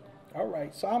 All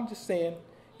right, so I'm just saying,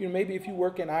 maybe if you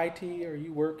work in IT or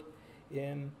you work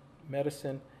in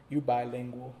medicine, you're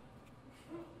bilingual.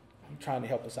 I'm trying to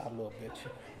help us out a little bit.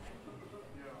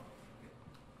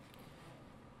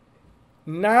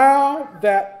 Now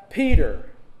that Peter,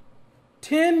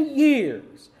 10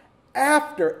 years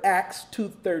after Acts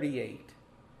 2:38,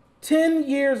 10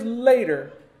 years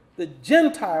later, the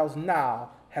Gentiles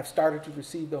now have started to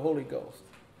receive the Holy Ghost.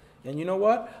 And you know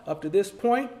what? Up to this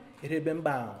point, it had been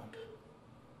bound.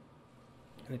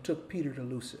 And it took Peter to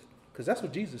loose it. Because that's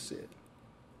what Jesus said.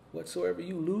 Whatsoever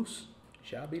you loose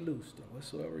shall be loosed. And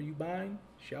whatsoever you bind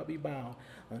shall be bound.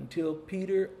 Until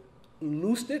Peter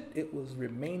loosed it, it was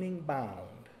remaining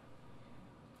bound.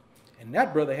 And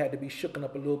that brother had to be shooken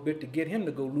up a little bit to get him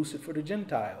to go loose it for the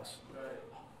Gentiles.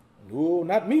 No,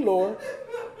 not me, Lord.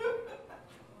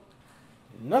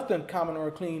 Nothing common or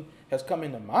clean has come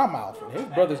into my mouth. And his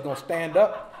brother's going to stand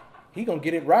up. He's going to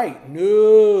get it right.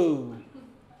 No.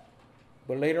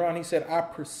 But later on he said, I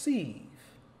perceive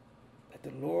that the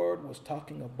Lord was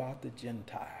talking about the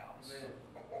Gentiles.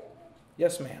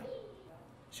 Yes, ma'am.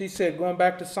 She said, going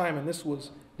back to Simon, this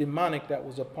was demonic that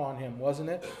was upon him, wasn't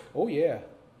it? Oh, yeah.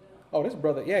 Oh, this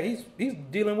brother, yeah, he's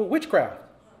dealing with witchcraft.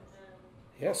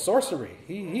 Yeah, sorcery.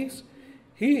 He's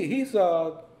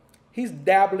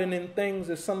dabbling in things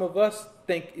that some of us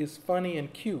think is funny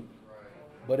and cute,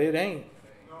 but it ain't.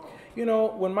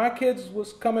 When my kids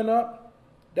was coming up,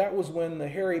 that was when the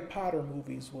Harry Potter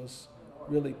movies was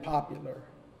really popular.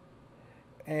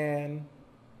 And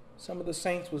some of the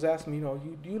saints was asking me,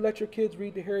 do you let your kids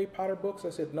read the Harry Potter books?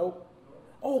 I said, nope.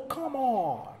 Oh, come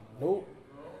on. Nope.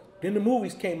 Then the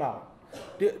movies came out.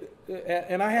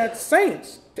 And I had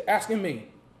saints asking me,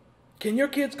 can your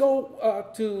kids go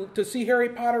to see Harry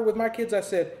Potter with my kids? I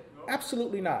said,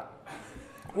 absolutely not.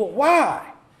 Well,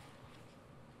 why?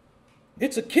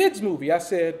 It's a kids' movie. I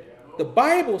said, the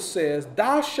Bible says,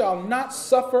 thou shalt not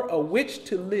suffer a witch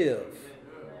to live.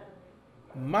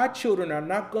 My children are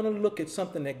not going to look at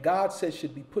something that God says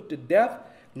should be put to death,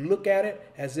 look at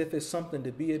it as if it's something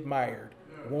to be admired.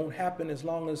 It won't happen as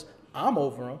long as I'm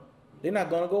over them. They're not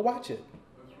going to go watch it.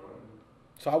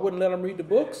 So I wouldn't let them read the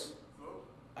books.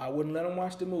 I wouldn't let them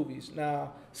watch the movies.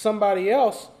 Now, somebody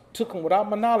else took them without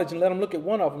my knowledge and let them look at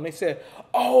one of them. They said,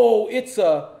 oh, it's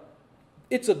a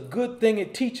good thing.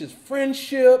 It teaches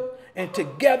friendship and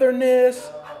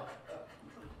togetherness.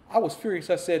 I was furious.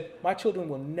 I said, my children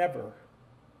will never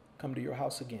come to your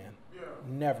house again.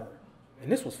 Never.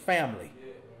 And this was family.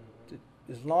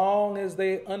 As long as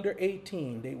they're under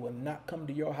 18, they will not come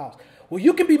to your house. Well,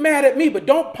 you can be mad at me, but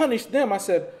don't punish them. I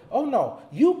said, oh, no,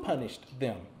 you punished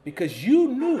them because you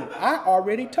knew. I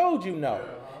already told you no.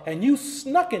 And you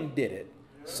snuck and did it.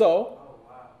 So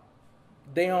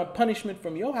they on punishment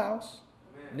from your house,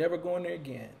 never going there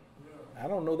again. I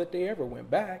don't know that they ever went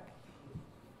back.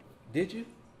 Did you?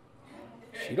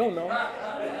 She don't know.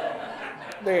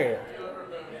 There.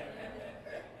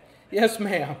 Yes,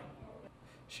 ma'am.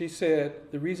 She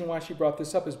said the reason why she brought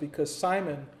this up is because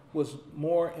Simon was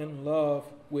more in love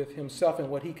with himself and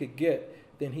what he could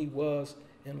get than he was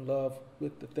in love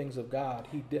with the things of God.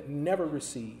 He never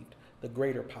received the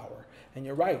greater power. And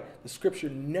you're right, the scripture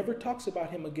never talks about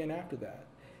him again after that.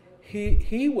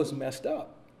 He was messed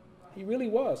up. He really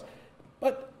was.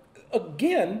 But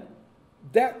again,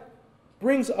 that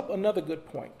brings up another good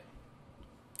point.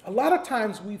 A lot of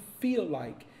times we feel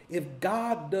like if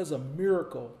God does a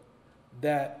miracle,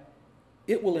 that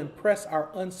it will impress our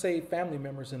unsaved family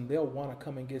members and they'll want to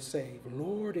come and get saved.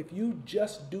 Lord, if you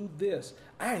just do this,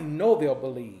 I know they'll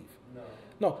believe.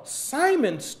 No,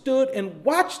 Simon stood and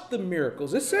watched the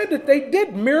miracles. It said that they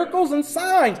did miracles and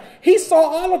signs. He saw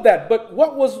all of that, but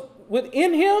what was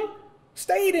within him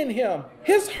stayed in him.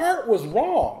 His heart was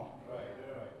wrong.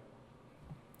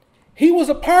 He was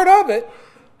a part of it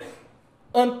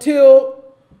until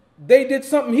they did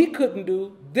something he couldn't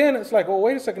do. Then it's like, oh,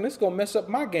 wait a second, this is going to mess up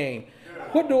my game.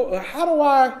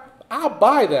 I'll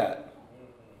buy that.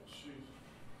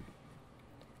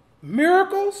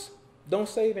 Miracles don't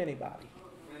save anybody.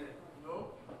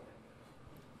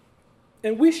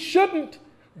 And we shouldn't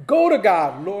go to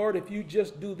God, Lord, if you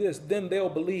just do this, then they'll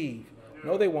believe.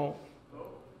 No, they won't.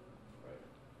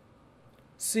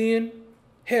 Seeing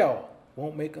hell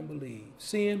won't make them believe.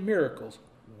 Seeing miracles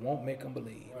won't make them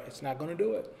believe. It's not going to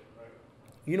do it.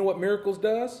 You know what miracles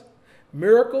does?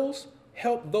 Miracles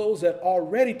help those that are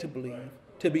ready to believe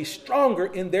to be stronger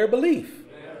in their belief.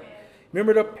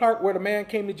 Remember the part where the man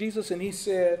came to Jesus and he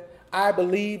said, I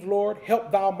believe, Lord,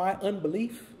 help thou my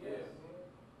unbelief?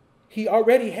 He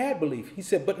already had belief. He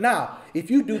said, but now,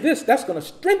 if you do this, that's going to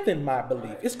strengthen my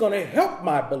belief. It's going to help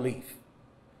my belief.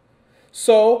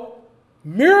 So,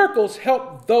 miracles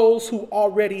help those who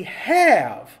already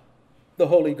have the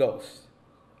Holy Ghost.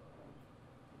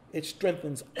 It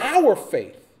strengthens our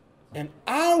faith and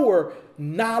our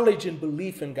knowledge and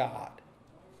belief in God.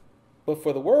 But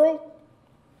for the world,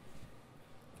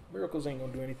 miracles ain't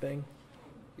going to do anything.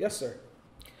 Yes, sir.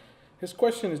 His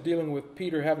question is dealing with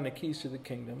Peter having the keys to the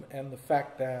kingdom and the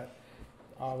fact that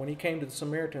when he came to the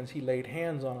Samaritans, he laid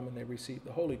hands on them and they received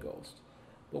the Holy Ghost.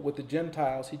 But with the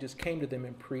Gentiles, he just came to them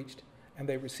and preached and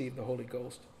they received the Holy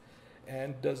Ghost.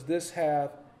 And is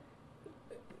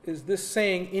this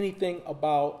saying anything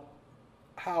about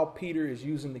how Peter is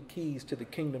using the keys to the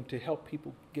kingdom to help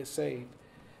people get saved?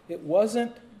 It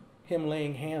wasn't him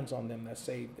laying hands on them that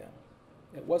saved them.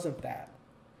 It wasn't that.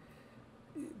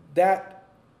 That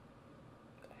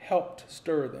helped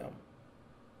stir them,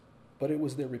 but it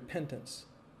was their repentance.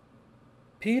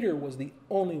 Peter was the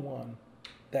only one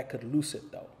that could loose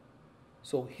it, though.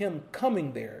 So him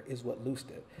coming there is what loosed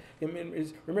it.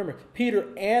 Remember, Peter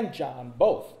and John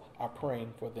both are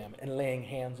praying for them and laying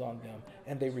hands on them,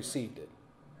 and they received it.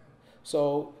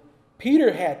 So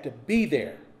Peter had to be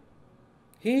there.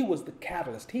 He was the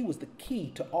catalyst. He was the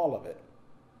key to all of it.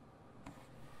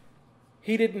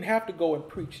 He didn't have to go and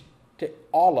preach to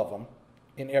all of them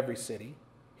in every city.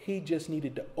 He just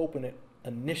needed to open it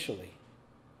initially.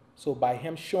 So by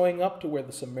him showing up to where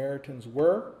the Samaritans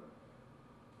were,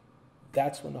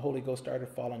 that's when the Holy Ghost started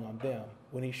falling on them.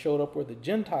 When he showed up where the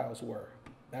Gentiles were,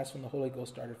 that's when the Holy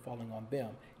Ghost started falling on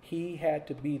them. He had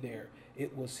to be there.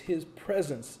 It was his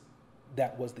presence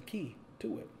that was the key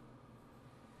to it.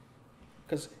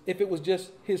 Because if it was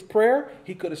just his prayer,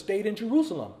 he could have stayed in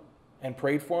Jerusalem and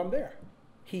prayed for them there.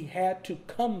 He had to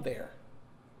come there.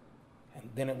 And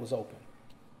then it was open.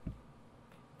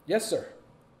 Yes, sir.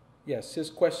 Yes, his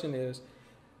question is,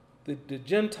 the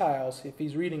Gentiles, if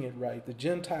he's reading it right, the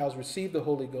Gentiles received the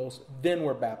Holy Ghost, then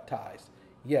were baptized.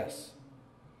 Yes.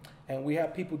 And we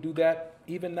have people do that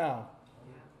even now.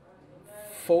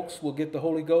 Folks will get the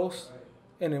Holy Ghost,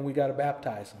 and then we got to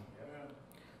baptize them.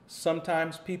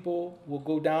 Sometimes people will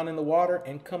go down in the water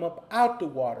and come up out the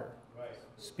water,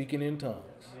 speaking in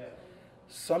tongues.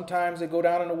 Sometimes they go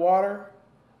down in the water,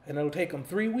 and it'll take them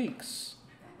 3 weeks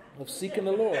of seeking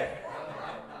the Lord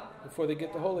before they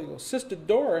get the Holy Ghost. Sister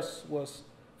Doris was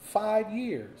 5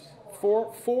 years,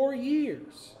 4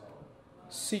 years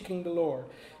seeking the Lord.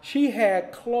 She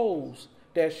had clothes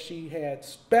that she had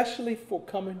specially for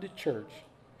coming to church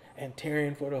and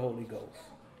tarrying for the Holy Ghost.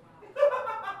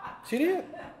 She did.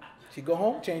 She'd go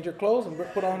home, change her clothes, and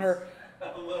put on her.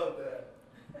 I love that.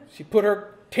 She put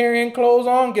her tarrying clothes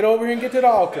on, get over here and get to the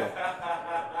altar.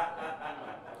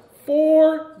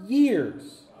 4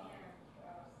 years.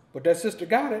 But that sister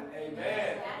got it.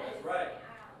 Amen. That's right.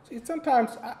 See,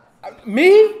 sometimes,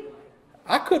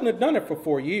 I couldn't have done it for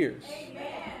 4 years. Amen.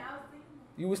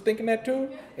 You was thinking that too?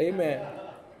 Amen.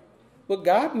 But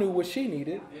God knew what she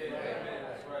needed. Yeah, amen.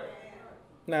 That's right.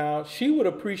 Now, she would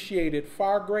appreciate it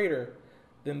far greater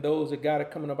than those that got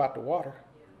it coming up out the water.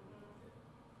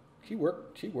 She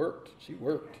worked,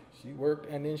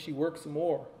 and then she worked some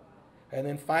more. And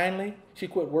then finally, she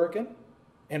quit working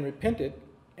and repented,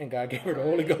 and God gave her the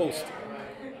Holy Ghost.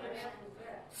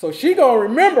 So she gonna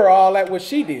remember all that what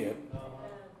she did.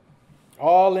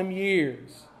 All them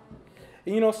years.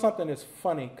 And you know something that's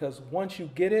funny, because once you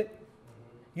get it,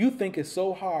 you think it's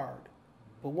so hard.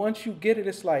 But once you get it,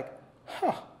 it's like,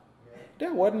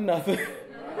 that wasn't nothing.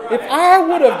 If I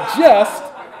would have just...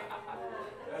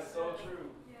 That's so true.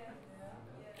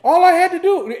 All I had to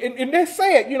do, and they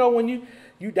say it, when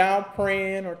you down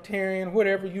praying or tearing,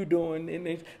 whatever you doing, and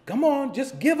they, come on,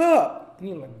 just give up. And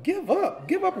you're like, give up?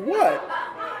 Give up what?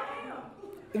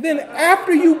 And then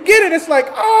after you get it, it's like,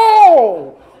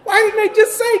 oh, why didn't they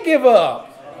just say give up?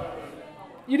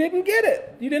 You didn't get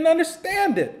it. You didn't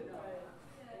understand it.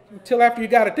 Until after you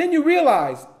got it. Then you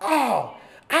realize, oh,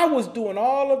 I was doing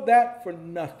all of that for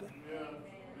nothing.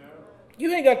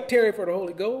 You ain't got to tarry for the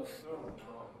Holy Ghost.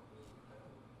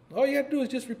 All you have to do is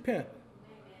just repent.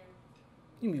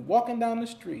 You can be walking down the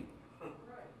street.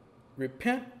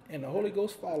 Repent and the Holy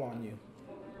Ghost fall on you.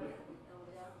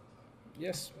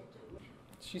 Yes.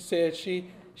 She said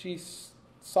she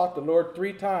sought the Lord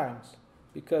 3 times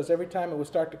because every time it would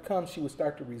start to come, she would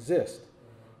start to resist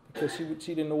because she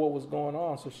didn't know what was going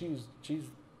on. So she's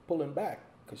pulling back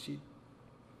because she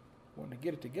wanted to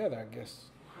get it together, I guess.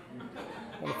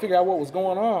 Want to figure out what was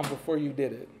going on before you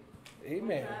did it.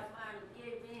 Amen.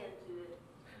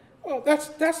 Well, that's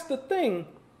the thing.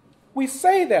 We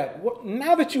say that.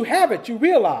 Now that you have it, you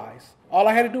realize all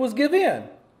I had to do was give in.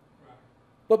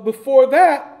 But before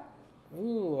that,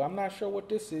 I'm not sure what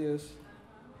this is.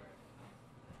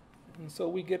 And so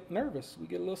we get nervous. We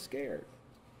get a little scared.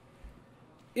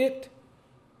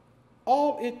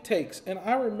 All it takes, and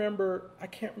I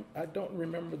don't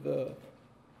remember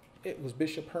it was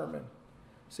Bishop Herman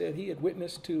said he had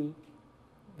witnessed to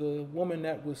the woman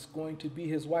that was going to be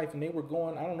his wife, and they were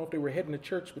going, I don't know if they were heading to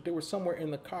church, but they were somewhere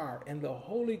in the car, and the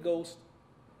Holy Ghost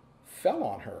fell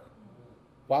on her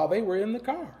while they were in the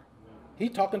car. He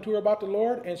talking to her about the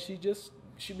Lord, and she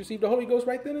received the Holy Ghost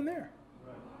right then and there.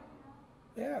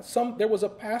 Yeah, there was a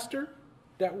pastor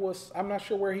that was, I'm not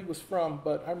sure where he was from,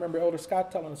 but I remember Elder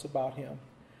Scott telling us about him.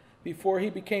 Before he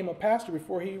became a pastor,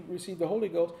 before he received the Holy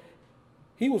Ghost,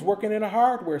 he was working in a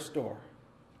hardware store,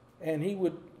 and he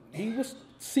was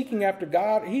seeking after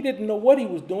God. He didn't know what he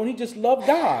was doing. He just loved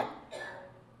God.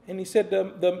 And he said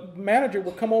the manager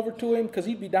would come over to him because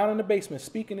he'd be down in the basement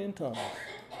speaking in tongues.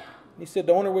 He said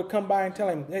the owner would come by and tell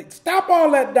him, hey, stop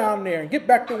all that down there and get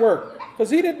back to work.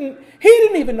 Because he didn't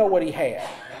even know what he had.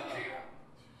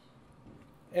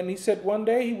 And he said one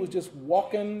day he was just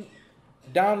walking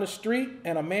down the street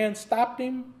and a man stopped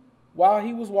him while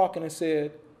he was walking and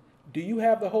said, do you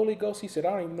have the Holy Ghost? He said,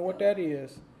 I don't even know what that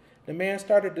is. The man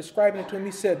started describing it to him.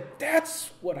 He said, that's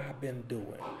what I've been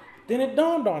doing. Then it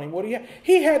dawned on him what he had.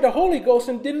 He had the Holy Ghost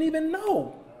and didn't even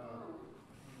know.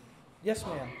 Yes,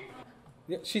 ma'am.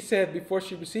 She said before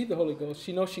she received the Holy Ghost,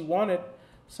 she knows she wanted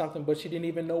something, but she didn't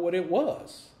even know what it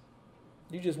was.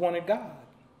 You just wanted God,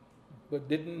 but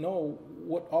didn't know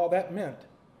what all that meant.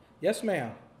 Yes,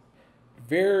 ma'am.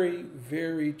 Very,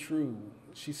 very true.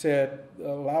 She said a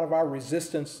lot of our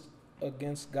resistance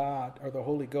against God or the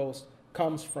Holy Ghost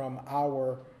comes from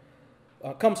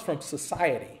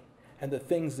society and the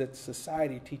things that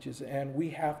society teaches, and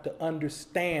we have to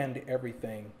understand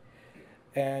everything.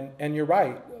 And you're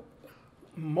right.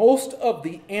 Most of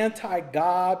the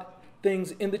anti-God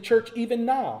things in the church, even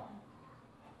now,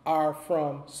 are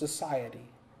from society.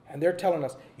 And they're telling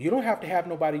us, you don't have to have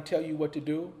nobody tell you what to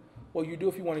do. Well, you do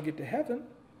if you want to get to heaven.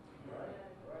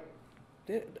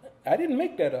 I didn't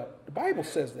make that up. The Bible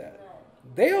says that.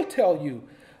 They'll tell you,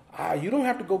 you don't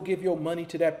have to go give your money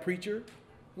to that preacher.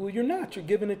 Well, you're not. You're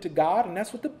giving it to God, and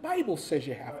that's what the Bible says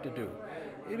you have to do.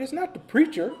 It is not the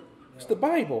preacher. It's the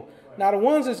Bible. Now, the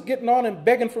ones that's getting on and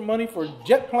begging for money for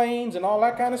jet planes and all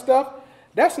that kind of stuff,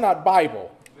 that's not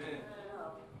Bible.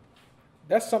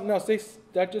 That's something else.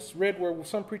 I just read where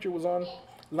some preacher was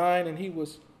online and he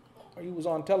was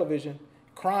on television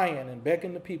crying and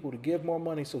begging the people to give more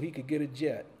money so he could get a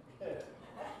jet.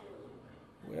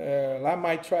 Well, I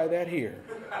might try that here.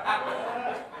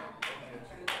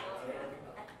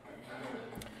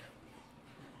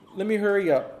 Let me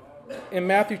hurry up. In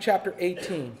Matthew chapter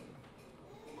 18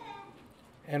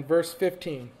 and verse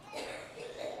 15.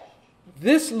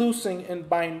 This loosing and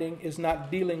binding is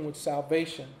not dealing with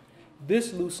salvation.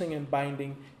 This loosing and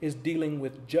binding is dealing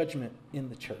with judgment in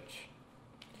the church.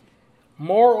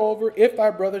 Moreover, if thy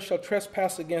brother shall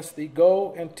trespass against thee,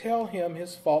 go and tell him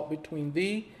his fault between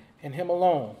thee and him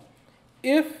alone.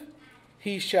 If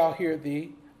he shall hear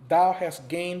thee, thou hast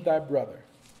gained thy brother.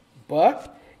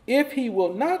 But if he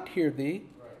will not hear thee,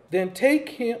 then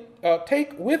take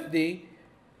with thee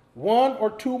one or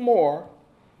two more,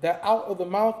 that out of the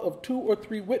mouth of 2 or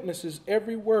 3 witnesses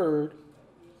every word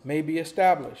may be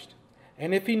established.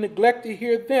 And if he neglect to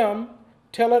hear them,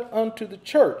 tell it unto the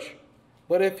church.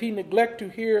 But if he neglect to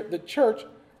hear the church,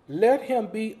 let him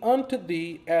be unto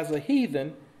thee as a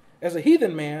heathen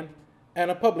man and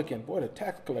a publican. Boy, the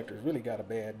tax collectors really got a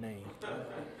bad name.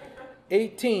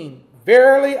 18.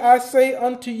 Verily I say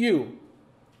unto you,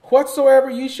 whatsoever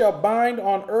ye shall bind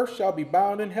on earth shall be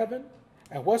bound in heaven,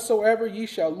 and whatsoever ye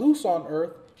shall loose on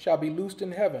earth shall be loosed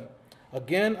in heaven.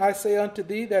 Again I say unto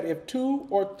thee that if 2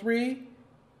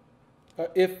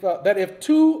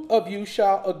 of you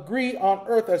shall agree on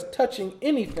earth as touching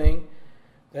anything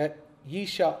that ye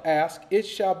shall ask, it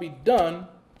shall be done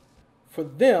for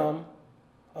them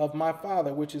of my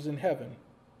Father which is in heaven.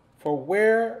 For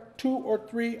where 2 or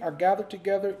 3 are gathered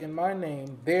together in my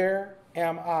name, there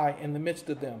am I in the midst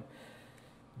of them.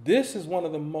 This is one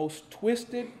of the most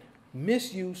twisted,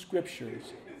 misused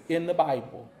scriptures in the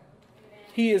Bible.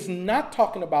 He is not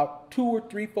talking about 2 or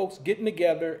 3 folks getting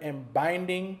together and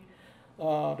binding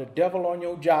the devil on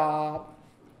your job,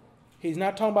 He's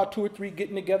not talking about 2 or 3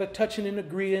 getting together, touching and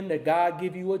agreeing that God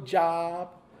give you a job,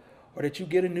 or that you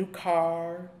get a new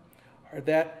car, or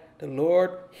that the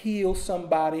Lord heals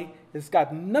somebody. It's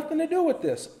got nothing to do with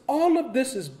this. All of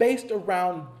this is based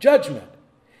around judgment.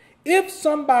 If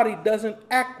somebody doesn't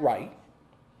act right,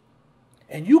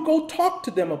 and you go talk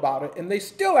to them about it, and they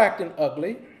still acting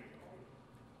ugly,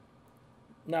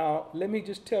 now let me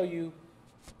just tell you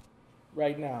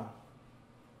right now,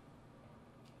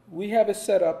 we have it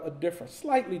set up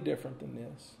slightly different than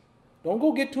this. Don't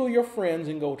go get 2 of your friends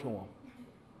and go to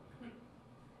them.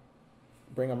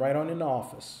 Bring them right on in the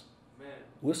office.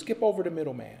 We'll skip over the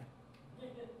middleman,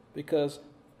 because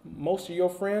most of your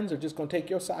friends are just going to take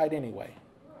your side anyway.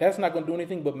 That's not going to do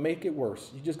anything but make it worse.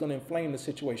 You're just going to inflame the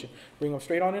situation. Bring them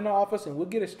straight on in the office and we'll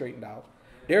get it straightened out.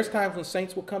 There's times when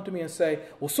saints will come to me and say,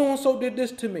 well, so-and-so did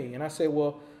this to me. And I say,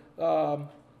 well,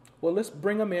 let's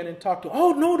bring them in and talk to them.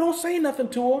 Oh, no, don't say nothing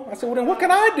to them. I said, well, then what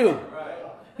can I do?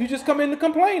 You just come in to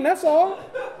complain. That's all.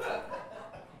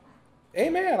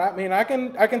 Amen. I mean, I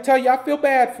can tell you I feel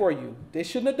bad for you. They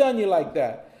shouldn't have done you like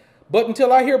that. But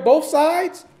until I hear both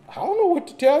sides, I don't know what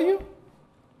to tell you.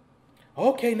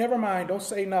 Okay, never mind. Don't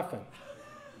say nothing.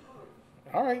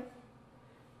 All right.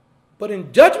 But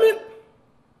in judgment,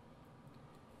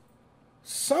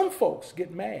 some folks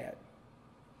get mad.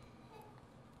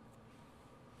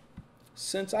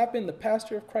 Since I've been the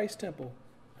pastor of Christ Temple,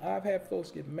 I've had folks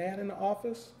get mad in the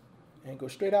office and go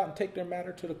straight out and take their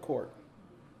matter to the court.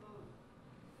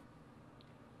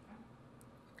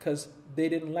 Because they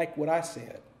didn't like what I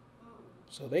said.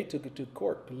 So they took it to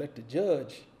court to let the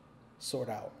judge sort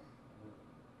out,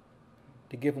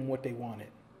 to give them what they wanted.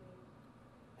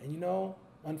 And you know,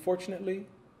 unfortunately,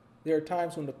 there are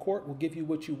times when the court will give you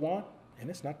what you want, and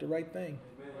it's not the right thing.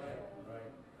 Right.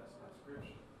 That's not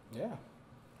scripture. Yeah.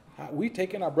 We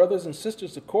taking our brothers and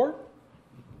sisters to court.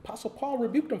 Apostle Paul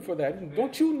rebuked them for that. Amen.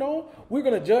 Don't you know we're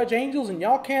going to judge angels and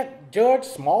y'all can't judge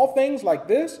small things like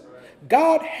this? Right.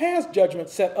 God has judgment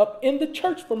set up in the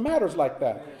church for matters like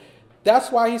that. Amen.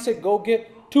 That's why he said go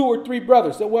get 2 or 3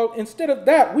 brothers. So, well, instead of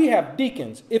that, we have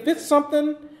deacons. If it's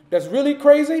something that's really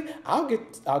crazy, I'll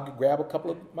grab a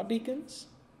couple of my deacons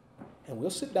and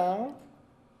we'll sit down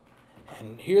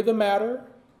and hear the matter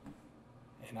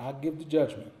and I'll give the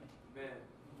judgment. Amen.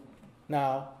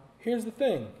 Now, here's the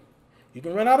thing. You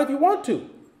can run out if you want to,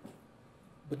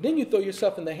 but then you throw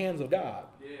yourself in the hands of God.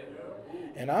 Yeah.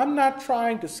 And I'm not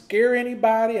trying to scare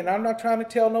anybody, and I'm not trying to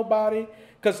tell nobody,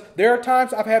 because there are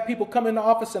times I've had people come in the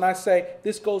office and I say,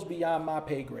 this goes beyond my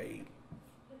pay grade.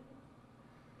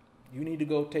 You need to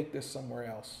go take this somewhere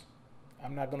else.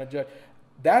 I'm not going to judge.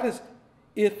 That is,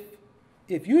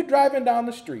 if you're driving down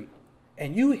the street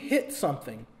and you hit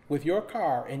something with your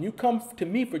car and you come to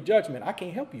me for judgment, I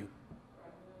can't help you.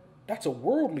 That's a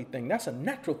worldly thing. That's a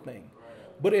natural thing.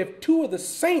 But if 2 of the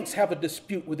saints have a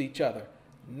dispute with each other,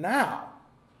 now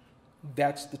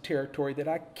that's the territory that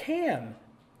I can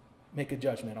make a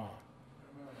judgment on.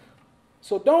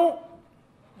 So don't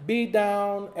be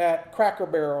down at Cracker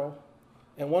Barrel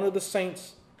and one of the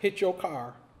saints hit your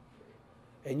car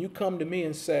and you come to me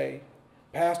and say,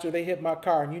 Pastor, they hit my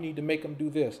car and you need to make them do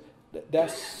this.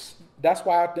 That's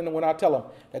why when I tell them,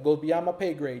 that goes beyond my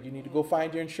pay grade. You need to go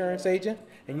find your insurance agent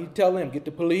and you tell them, get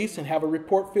the police and have a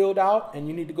report filled out and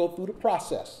you need to go through the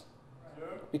process.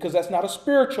 Because that's not a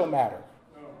spiritual matter.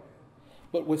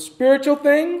 But with spiritual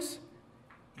things,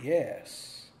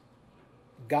 yes,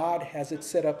 God has it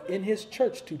set up in his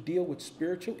church to deal with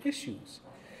spiritual issues.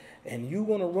 And you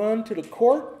want to run to the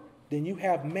court, then you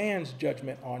have man's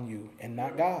judgment on you and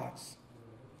not God's.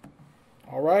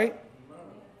 All right?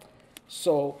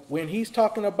 So when he's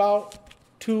talking about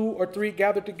 2 or 3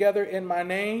 gathered together in my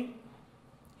name,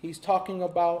 he's talking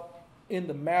about in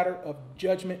the matter of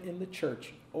judgment in the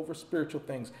church over spiritual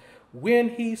things. When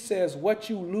he says what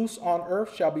you loose on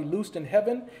earth shall be loosed in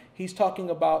heaven, he's talking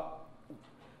about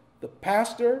the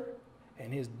pastor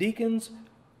and his deacons.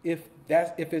 If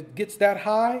it gets that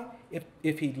high,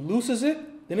 if he looses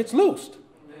it, then it's loosed.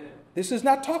 Amen. This is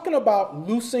not talking about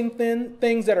loosing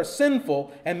things that are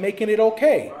sinful and making it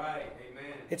okay. Right.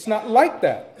 It's not like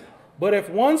that. But if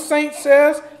one saint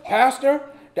says, Pastor,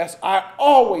 I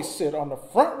always sit on the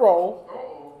front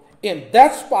row in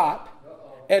that spot,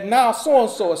 and now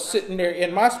so-and-so is sitting there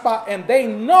in my spot, and they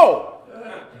know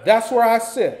that's where I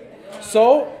sit.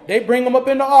 So they bring them up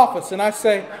in the office, and I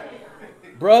say,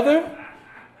 brother,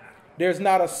 there's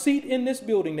not a seat in this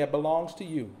building that belongs to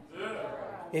you.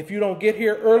 If you don't get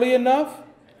here early enough,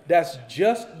 that's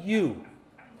just you.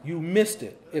 You missed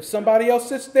it. If somebody else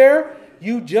sits there,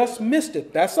 you just missed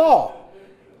it. That's all.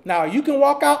 Now, you can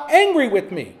walk out angry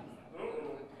with me.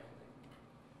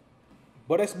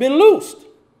 But it's been loosed.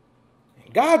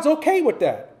 God's okay with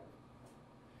that.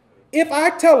 If I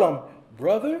tell him,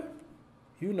 brother,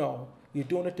 you know, you're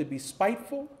doing it to be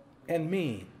spiteful and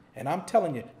mean. And I'm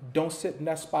telling you, don't sit in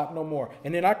that spot no more.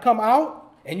 And then I come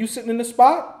out and you sitting in the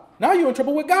spot, now you're in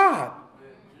trouble with God.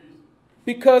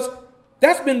 Because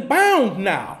that's been bound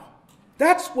now.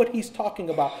 That's what he's talking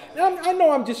about. Now, I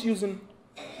know I'm just using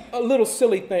a little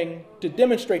silly thing to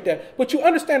demonstrate that. But you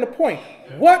understand the point.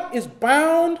 What is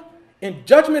bound in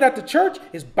judgment at the church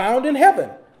is bound in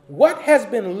heaven. What has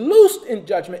been loosed in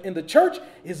judgment in the church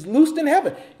is loosed in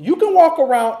heaven. You can walk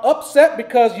around upset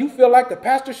because you feel like the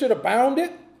pastor should have bound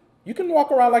it. You can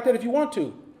walk around like that if you want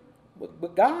to.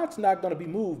 But God's not going to be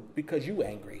moved because you're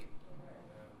angry.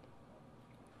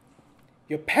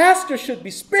 Your pastor should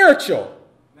be spiritual.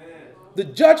 The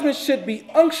judgment should be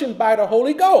unctioned by the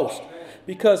Holy Ghost.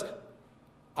 Because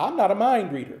I'm not a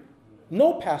mind reader.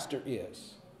 No pastor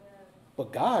is.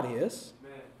 But God is.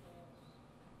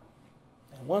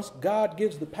 And once God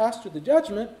gives the pastor the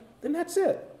judgment, then that's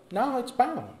it. Now it's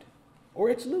bound or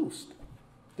it's loosed.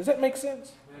 Does that make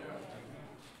sense?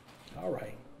 All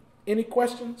right. Any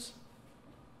questions?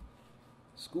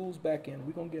 School's back in.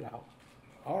 We're going to get out.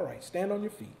 All right. Stand on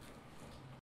your feet.